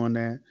got you on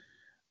that.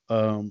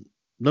 Um,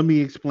 Let me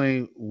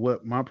explain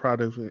what my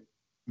product,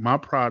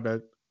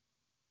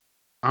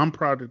 I'm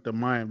product of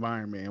my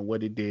environment and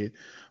what it did,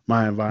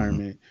 my Hmm.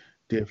 environment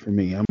did for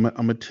me. I'm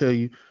gonna tell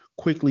you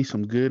quickly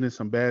some good and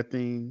some bad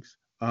things.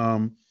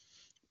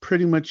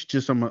 Pretty much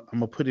just I'm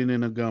gonna put it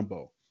in a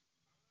gumbo.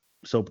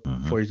 So,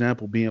 Hmm. for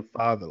example, being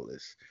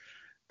fatherless,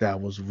 that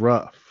was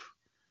rough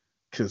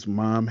because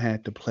mom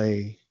had to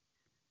play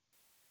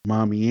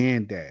mommy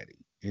and daddy.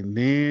 And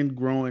then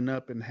growing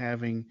up and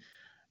having,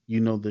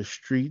 the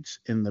streets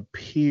and the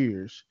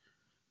peers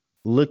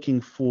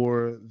looking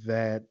for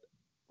that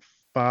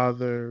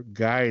father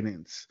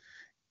guidance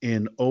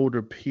in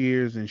older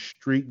peers and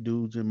street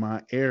dudes in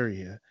my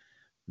area,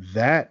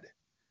 that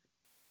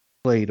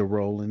played a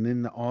role. And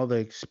then all the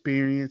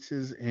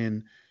experiences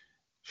and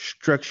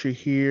structure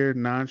here,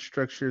 non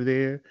structure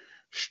there,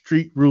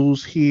 street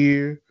rules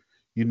here,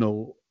 you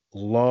know,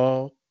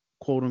 law,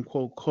 quote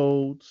unquote,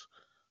 codes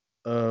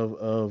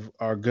of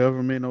our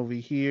government over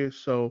here.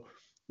 So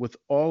with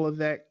all of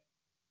that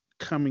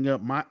coming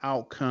up, my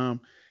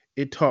outcome,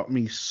 it taught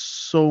me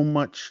so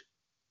much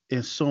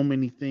in so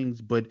many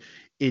things, but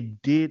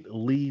it did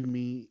leave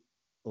me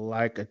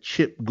like a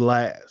chipped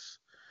glass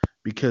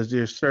because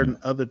there's certain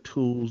other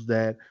tools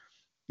that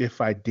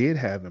if I did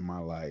have in my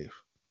life,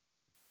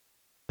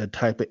 the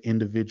type of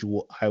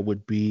individual I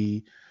would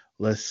be,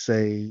 let's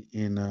say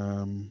in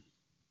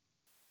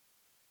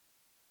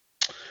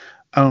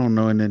I don't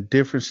know, in a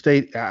different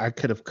state, I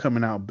could have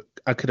coming out.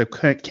 I could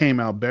have came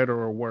out better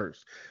or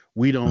worse.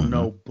 We don't Hmm.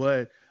 know,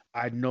 but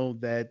I know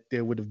that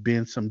there would have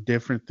been some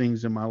different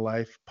things in my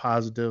life,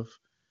 positive,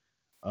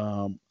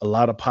 a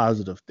lot of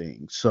positive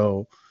things.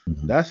 So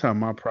Hmm. that's how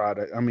my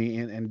product. I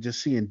mean, and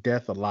just seeing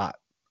death a lot.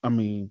 I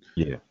mean,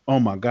 Yeah. oh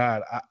my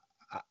God,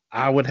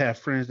 I would have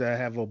friends that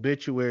have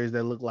obituaries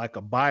that look like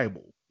a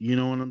Bible. You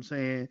know what I'm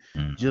saying?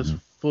 Just Hmm.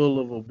 full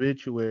of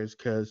obituaries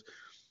because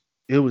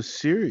it was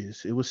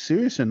serious. It was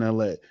serious in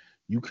LA.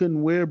 You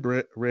couldn't wear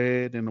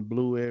red in a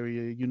blue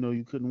area.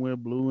 You couldn't wear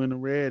blue in a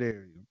red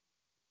area.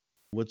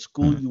 What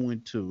school Hmm. you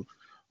went to,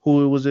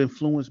 who it was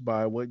influenced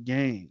by, what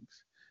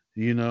gangs.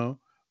 You know,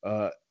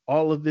 uh,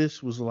 all of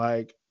this was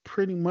like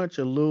pretty much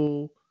a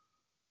little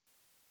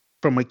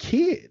from a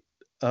kid.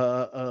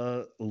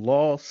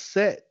 Law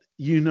set.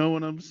 You know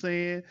what I'm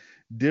saying?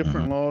 Hmm.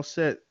 Different law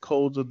set,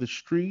 codes of the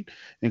street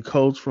and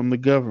codes from the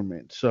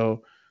government.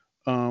 So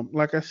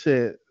like I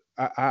said,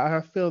 I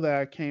feel that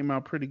I came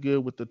out pretty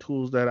good with the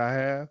tools that I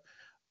have.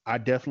 I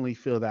definitely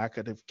feel that I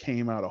could have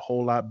came out a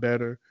whole lot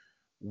better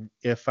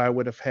if I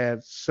would have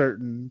had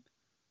certain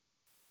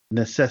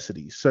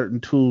necessities, certain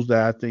tools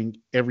that I think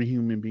every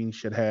human being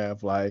should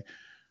have, like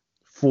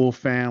full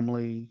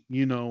family,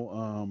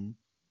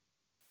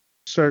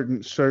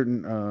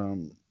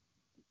 certain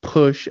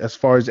push as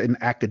far as in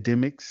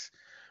academics,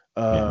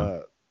 Yeah. uh,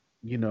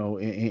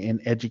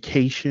 in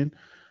education,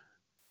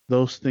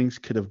 those things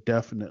could have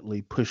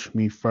definitely pushed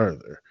me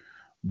further.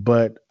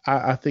 But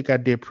I think I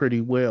did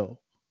pretty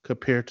well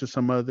compared to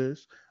some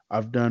others.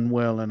 I've done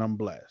well and I'm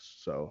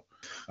blessed. So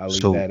I'll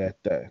leave So that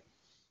at that.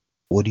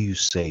 what do you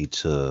say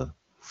to,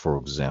 for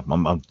example,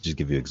 I'm just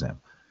give you an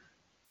example.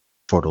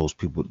 For those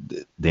people,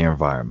 their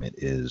environment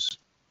is,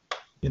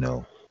 you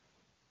know,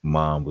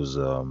 mom was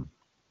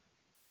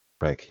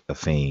like a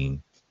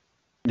fiend,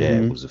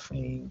 dad Hmm. was a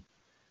fiend,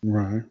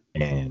 Right.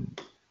 and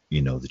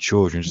the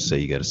children, say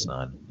you got a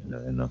son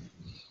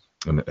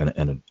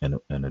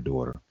and a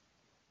daughter.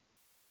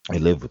 They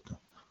live with them.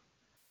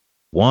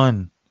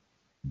 One,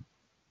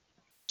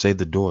 say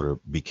the daughter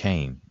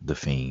became the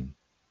fiend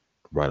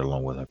right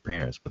along with her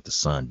parents, but the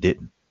son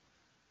didn't.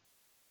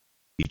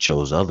 He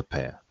chose the other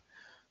path.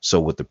 So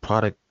with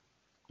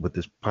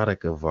this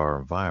product of our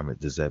environment,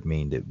 does that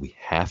mean that we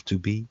have to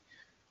be,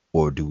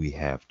 or do we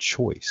have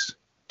choice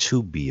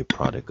to be a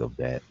product of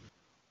that,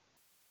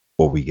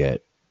 or we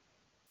got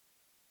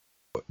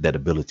that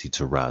ability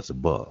to rise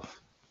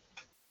above?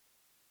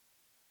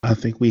 I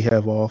think we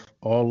have all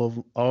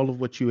of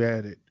what you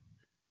added.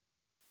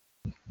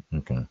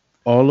 Okay.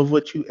 All of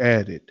what you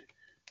added,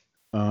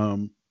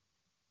 um,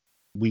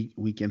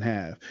 we can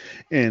have.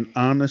 And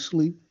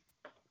honestly,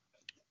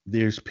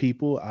 there's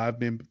people I've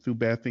been through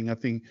bad thing. I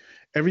think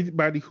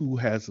everybody who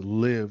has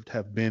lived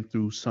have been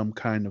through some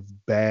kind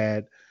of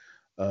bad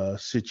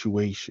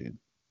situation.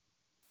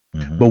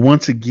 Hmm. But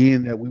once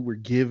again, that we were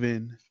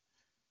given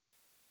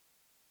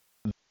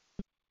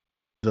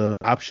the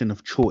option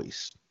of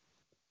choice.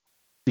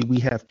 See, we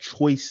have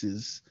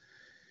choices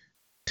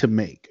to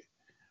make,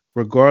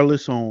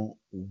 regardless on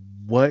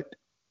what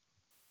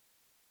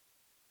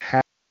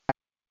happened.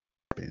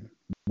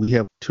 We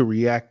have to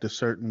react a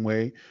certain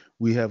way.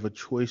 We have a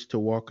choice to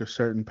walk a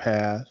certain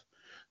path.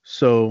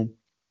 So,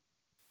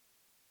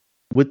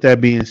 with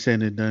that being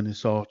said and done,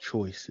 it's all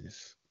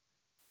choices.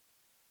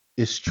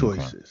 It's Okay.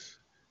 choices.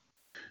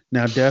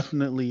 Now,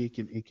 definitely,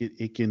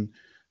 it can.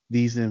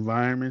 These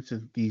environments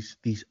and these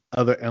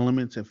other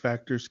elements and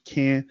factors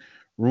can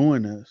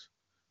ruin us,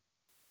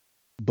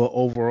 but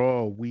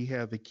overall, we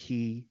have the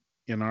key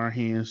in our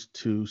hands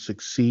to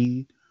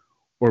succeed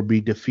or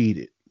be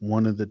defeated.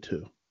 One of the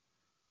two.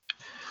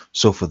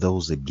 So for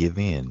those that give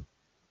in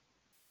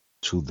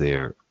to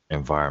their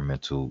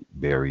environmental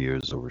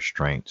barriers or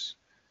restraints,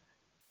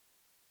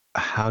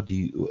 how do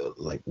you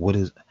like what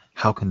is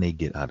how can they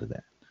get out of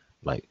that?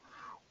 Like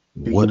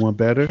Do you what want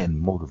better? can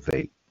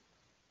motivate?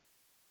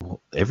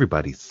 Well,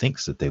 everybody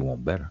thinks that they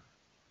want better,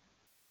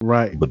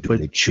 Right. but do But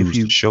they if choose to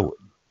you show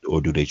it,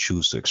 or do they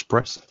choose to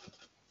express it?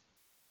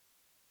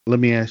 let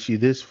me ask you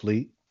this,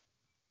 Fleet,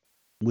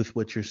 with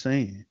what you're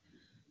saying.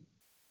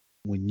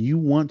 When you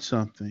want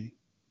something,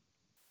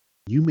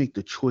 you make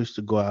the choice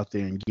to go out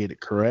there and get it,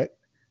 correct?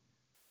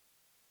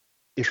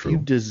 If you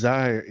True.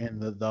 desire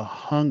and the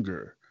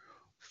hunger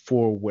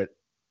for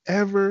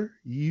whatever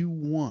you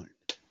want,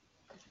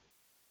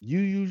 you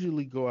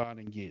usually go out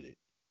and get it.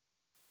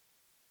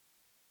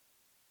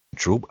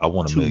 True. I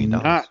want a To million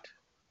dollars. not,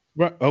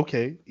 right?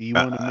 Okay, you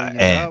want a million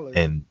And dollars,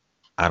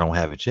 I don't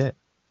have it yet.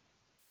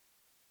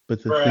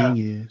 but the thing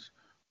is,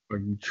 are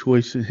you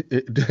choosing,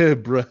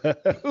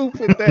 bruh? Who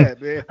put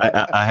that, man?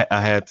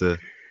 I had to.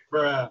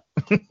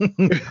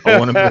 I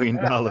want $1 million.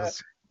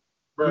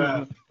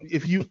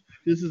 If you,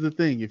 this is the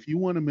thing. If you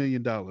want $1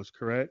 million,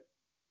 correct,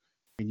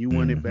 and you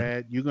want it Hmm.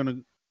 bad, you're gonna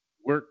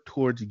work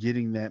towards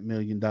getting that $1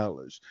 million.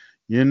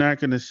 You're not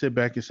gonna sit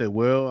back and say,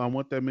 "Well, I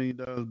want that $1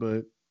 million,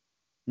 but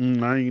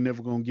I ain't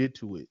never gonna get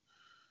to it."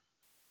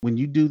 When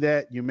you do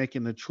that, you're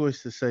making a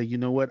choice to say, "You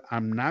know what?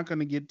 I'm not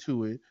gonna get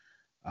to it.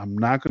 I'm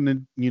not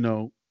gonna,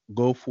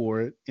 go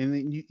for it." And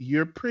then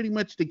you're pretty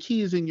much the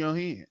key is in your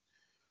hand.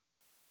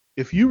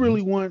 If you Hmm.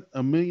 really want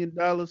 $1 million,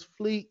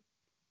 Fleet,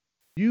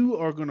 you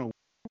are gonna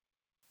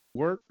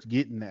work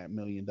getting that $1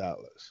 million.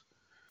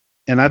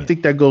 And I Yeah.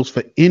 think that goes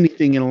for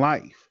anything in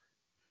life.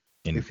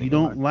 If Anything you in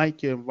don't life.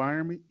 like your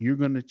environment, you're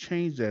going to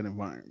change that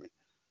environment.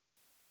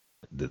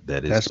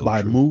 That is That's so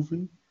by true.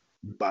 moving,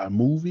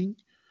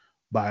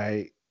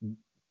 by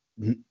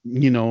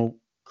you know,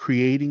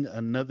 creating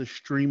another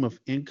stream of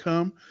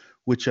income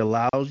which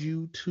allows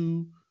you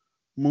to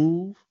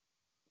move.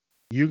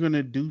 You're going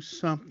to do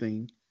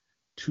something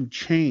to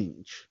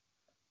change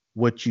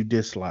what you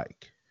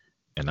dislike.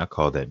 And I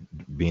call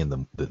that being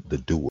the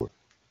doer.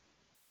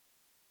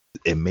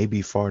 It may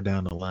be far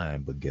down the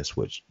line, but guess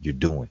what? You're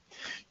doing.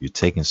 You're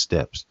taking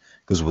steps.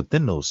 Because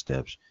within those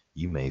steps,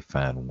 you may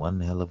find one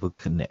hell of a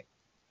connect,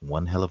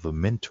 one hell of a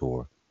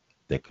mentor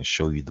that can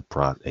show you the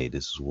process. Hey,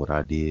 this is what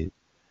I did.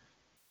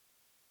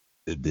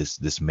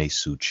 This may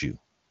suit you.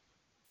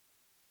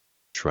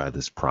 Try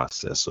this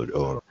process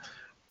or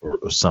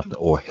something,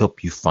 or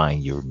help you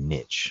find your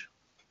niche.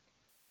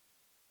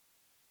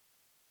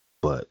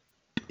 But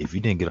if you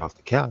didn't get off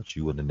the couch,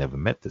 you would have never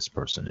met this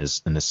person.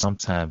 It's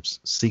sometimes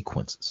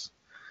sequences.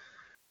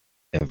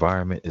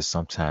 Environment is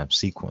sometimes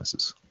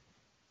sequences.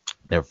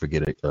 Never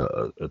forget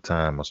a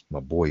time my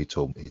boy he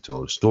told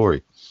a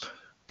story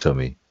to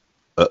me,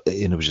 and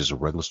it was just a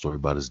regular story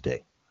about his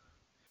day.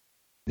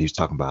 He was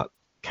talking about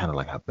kind of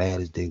like how bad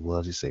his day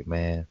was. He said,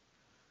 man,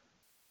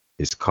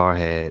 his car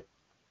had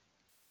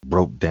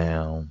broke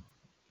down.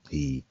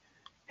 He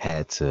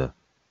had to,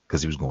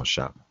 because he was going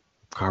shopping.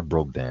 Car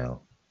broke down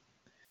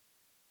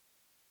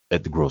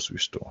at the grocery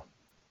store.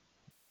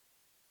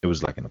 It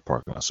was like in the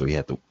parking lot, so he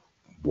had to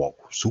walk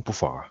super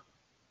far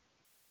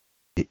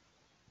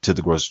to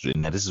the grocery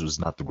store. Now, this was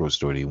not the grocery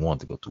store that he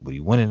wanted to go to, but he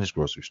went in this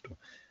grocery store.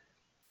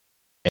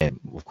 And,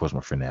 of course,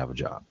 my friend didn't have a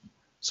job.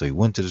 So he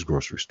went to this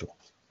grocery store,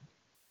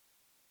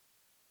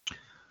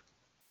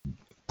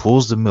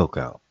 pulls the milk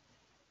out.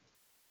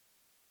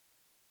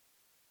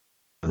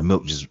 The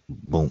milk just,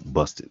 boom,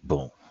 busted,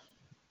 boom.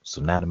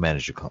 So now the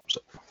manager comes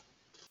over.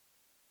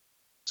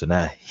 So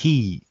now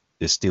he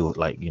is still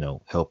like,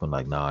 helping,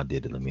 like, nah, I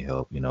did it, let me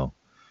help, And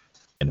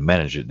the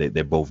manager,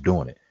 they're both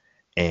doing it.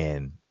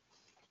 And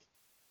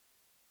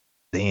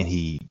then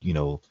he,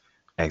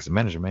 asked the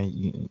manager,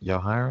 man, y'all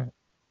hiring?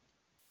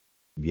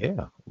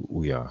 Yeah,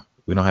 we are.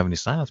 We don't have any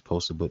signs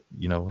posted, but,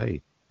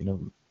 hey,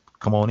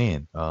 come on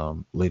in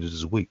later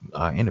this week,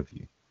 our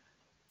interview.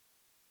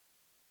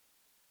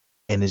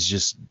 And it's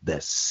just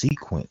that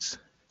sequence.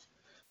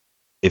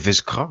 If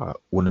his car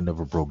would have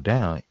never broke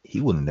down,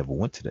 he would have never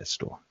went to that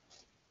store.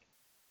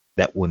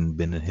 That wouldn't have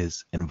been in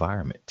his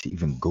environment to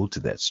even go to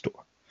that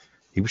store.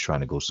 He was trying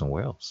to go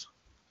somewhere else.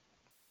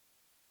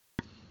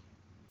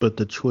 But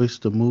the choice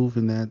to move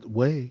in that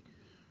way,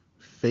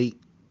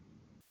 fate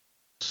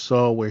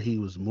saw where he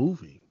was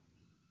moving.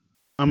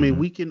 I mean,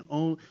 we can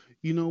own,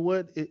 you know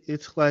what?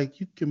 It's like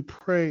you can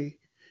pray,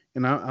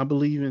 and I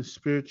believe in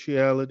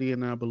spirituality,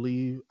 and I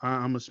believe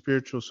I'm a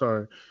spiritual,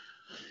 sorry,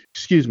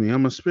 excuse me,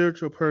 I'm a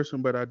spiritual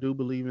person, but I do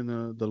believe in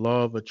the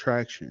law of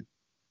attraction.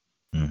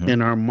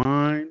 And our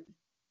mind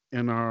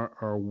and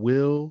our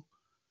will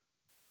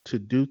to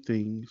do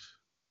things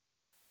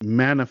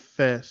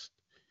manifest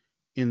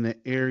in the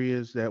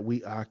areas that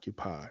we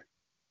occupy.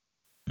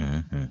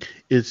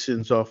 It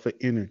sends off an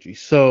energy.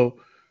 So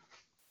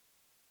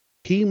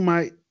he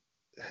might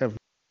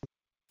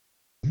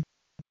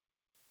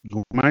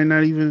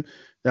not even,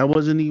 that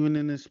wasn't even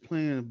in his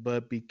plan,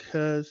 but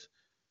because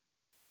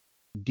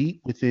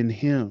deep within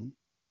him,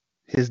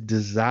 his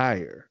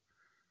desire,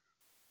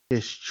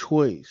 his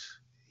choice,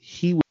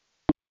 he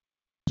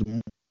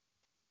was,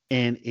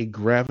 and it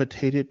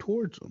gravitated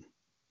towards him.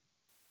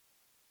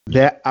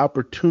 That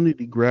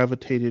opportunity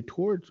gravitated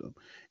towards him.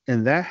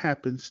 And that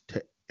happens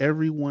to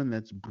everyone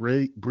that's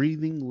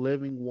breathing,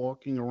 living,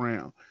 walking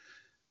around.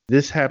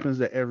 This happens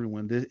to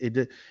everyone.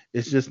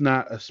 It's just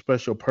not a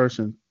special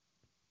person.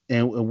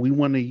 And we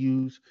want to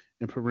use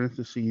in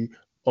parentheses,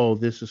 oh,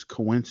 this is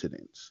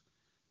coincidence,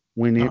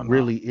 when it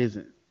really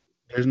isn't.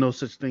 There's no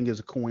such thing as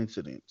a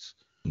coincidence.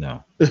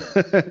 No.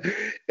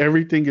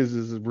 Everything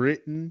is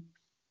written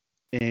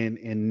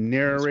and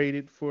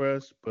narrated for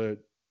us, but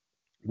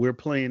we're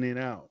playing it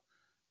out.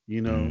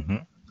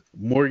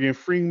 Morgan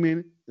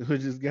Freeman,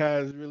 which is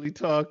guys really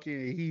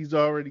talking, he's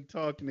already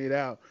talking it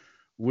out.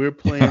 We're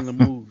playing the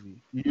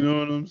movie. You know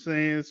what I'm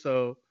saying?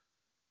 So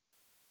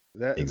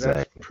that's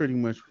pretty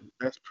much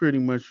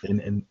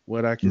and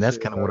what I can and that's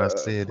say. kind of what I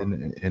said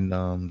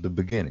in the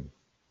beginning.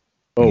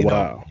 Oh,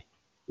 wow.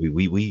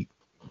 We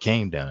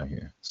came down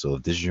here. So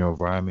if this is your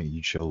environment,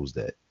 you chose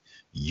that.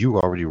 You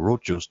already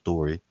wrote your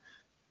story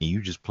and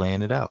you just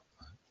playing it out.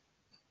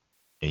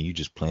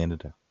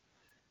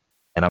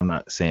 And I'm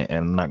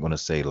not going to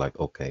say like,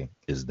 okay,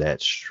 is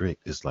that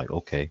strict? It's like,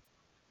 okay,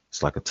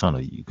 it's like a tunnel.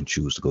 You can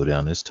choose to go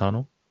down this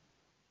tunnel,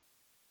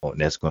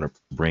 and that's going to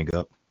bring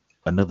up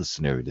another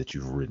scenario that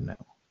you've written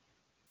out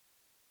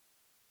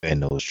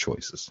and those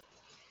choices.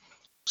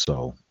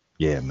 So,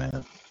 yeah,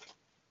 man,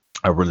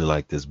 I really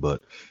like this,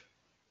 but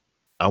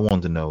I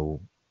wanted to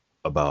know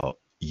about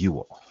you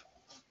all,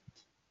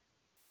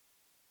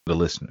 the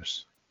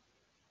listeners.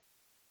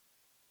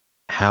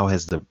 How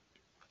has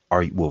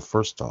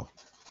first off,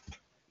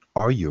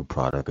 are you a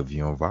product of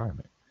your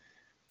environment?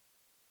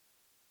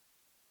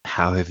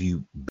 How have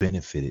you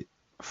benefited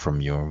from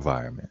your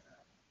environment?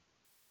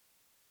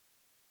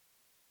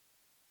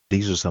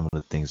 These are some of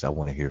the things I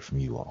want to hear from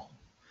you all.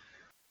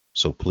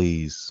 So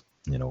please,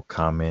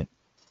 comment,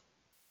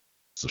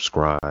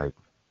 subscribe,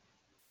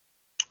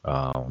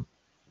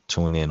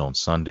 tune in on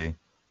Sunday.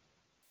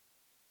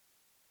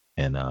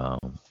 And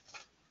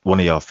one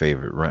of y'all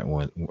favorite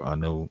I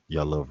know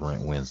y'all love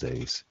Rant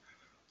Wednesdays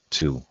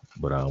too,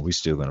 but we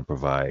still gonna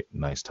provide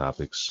nice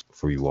topics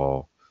for you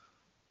all.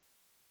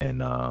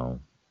 And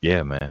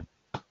yeah, man.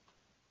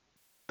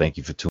 Thank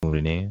you for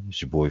tuning in.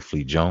 It's your boy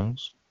Fleet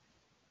Jones.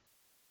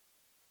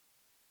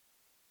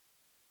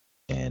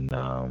 And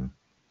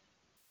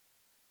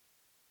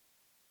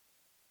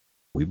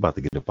we about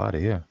to get up out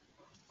of here.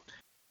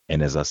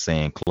 And as I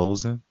say in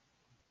closing,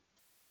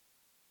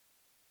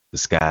 the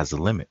sky's the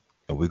limit.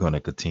 And we're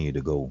gonna continue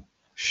to go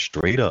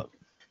Straight up.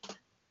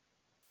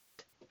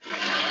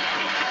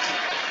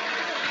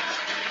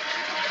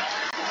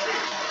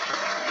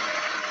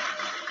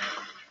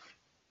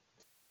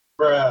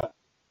 Bruh.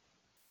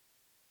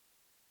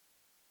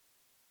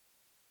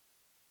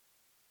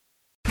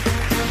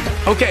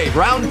 Okay,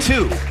 round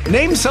two.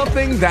 Name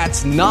something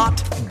that's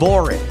not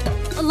boring.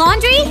 A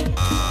laundry?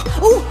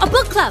 Ooh, a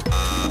book club.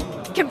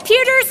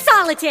 Computer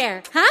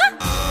solitaire, huh?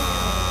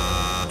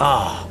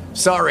 Ah,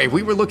 sorry,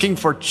 we were looking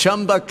for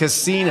Chumba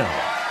Casino.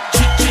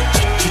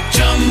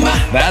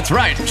 That's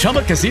right,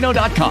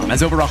 ChumbaCasino.com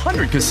has over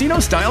 100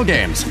 casino-style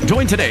games.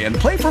 Join today and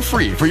play for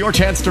free for your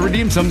chance to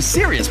redeem some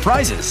serious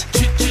prizes.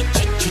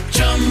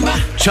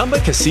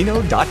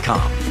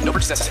 ChumbaCasino.com. No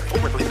purchase necessary.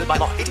 Void where prohibited by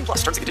law. 18 plus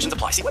terms and conditions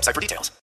apply. See website for details.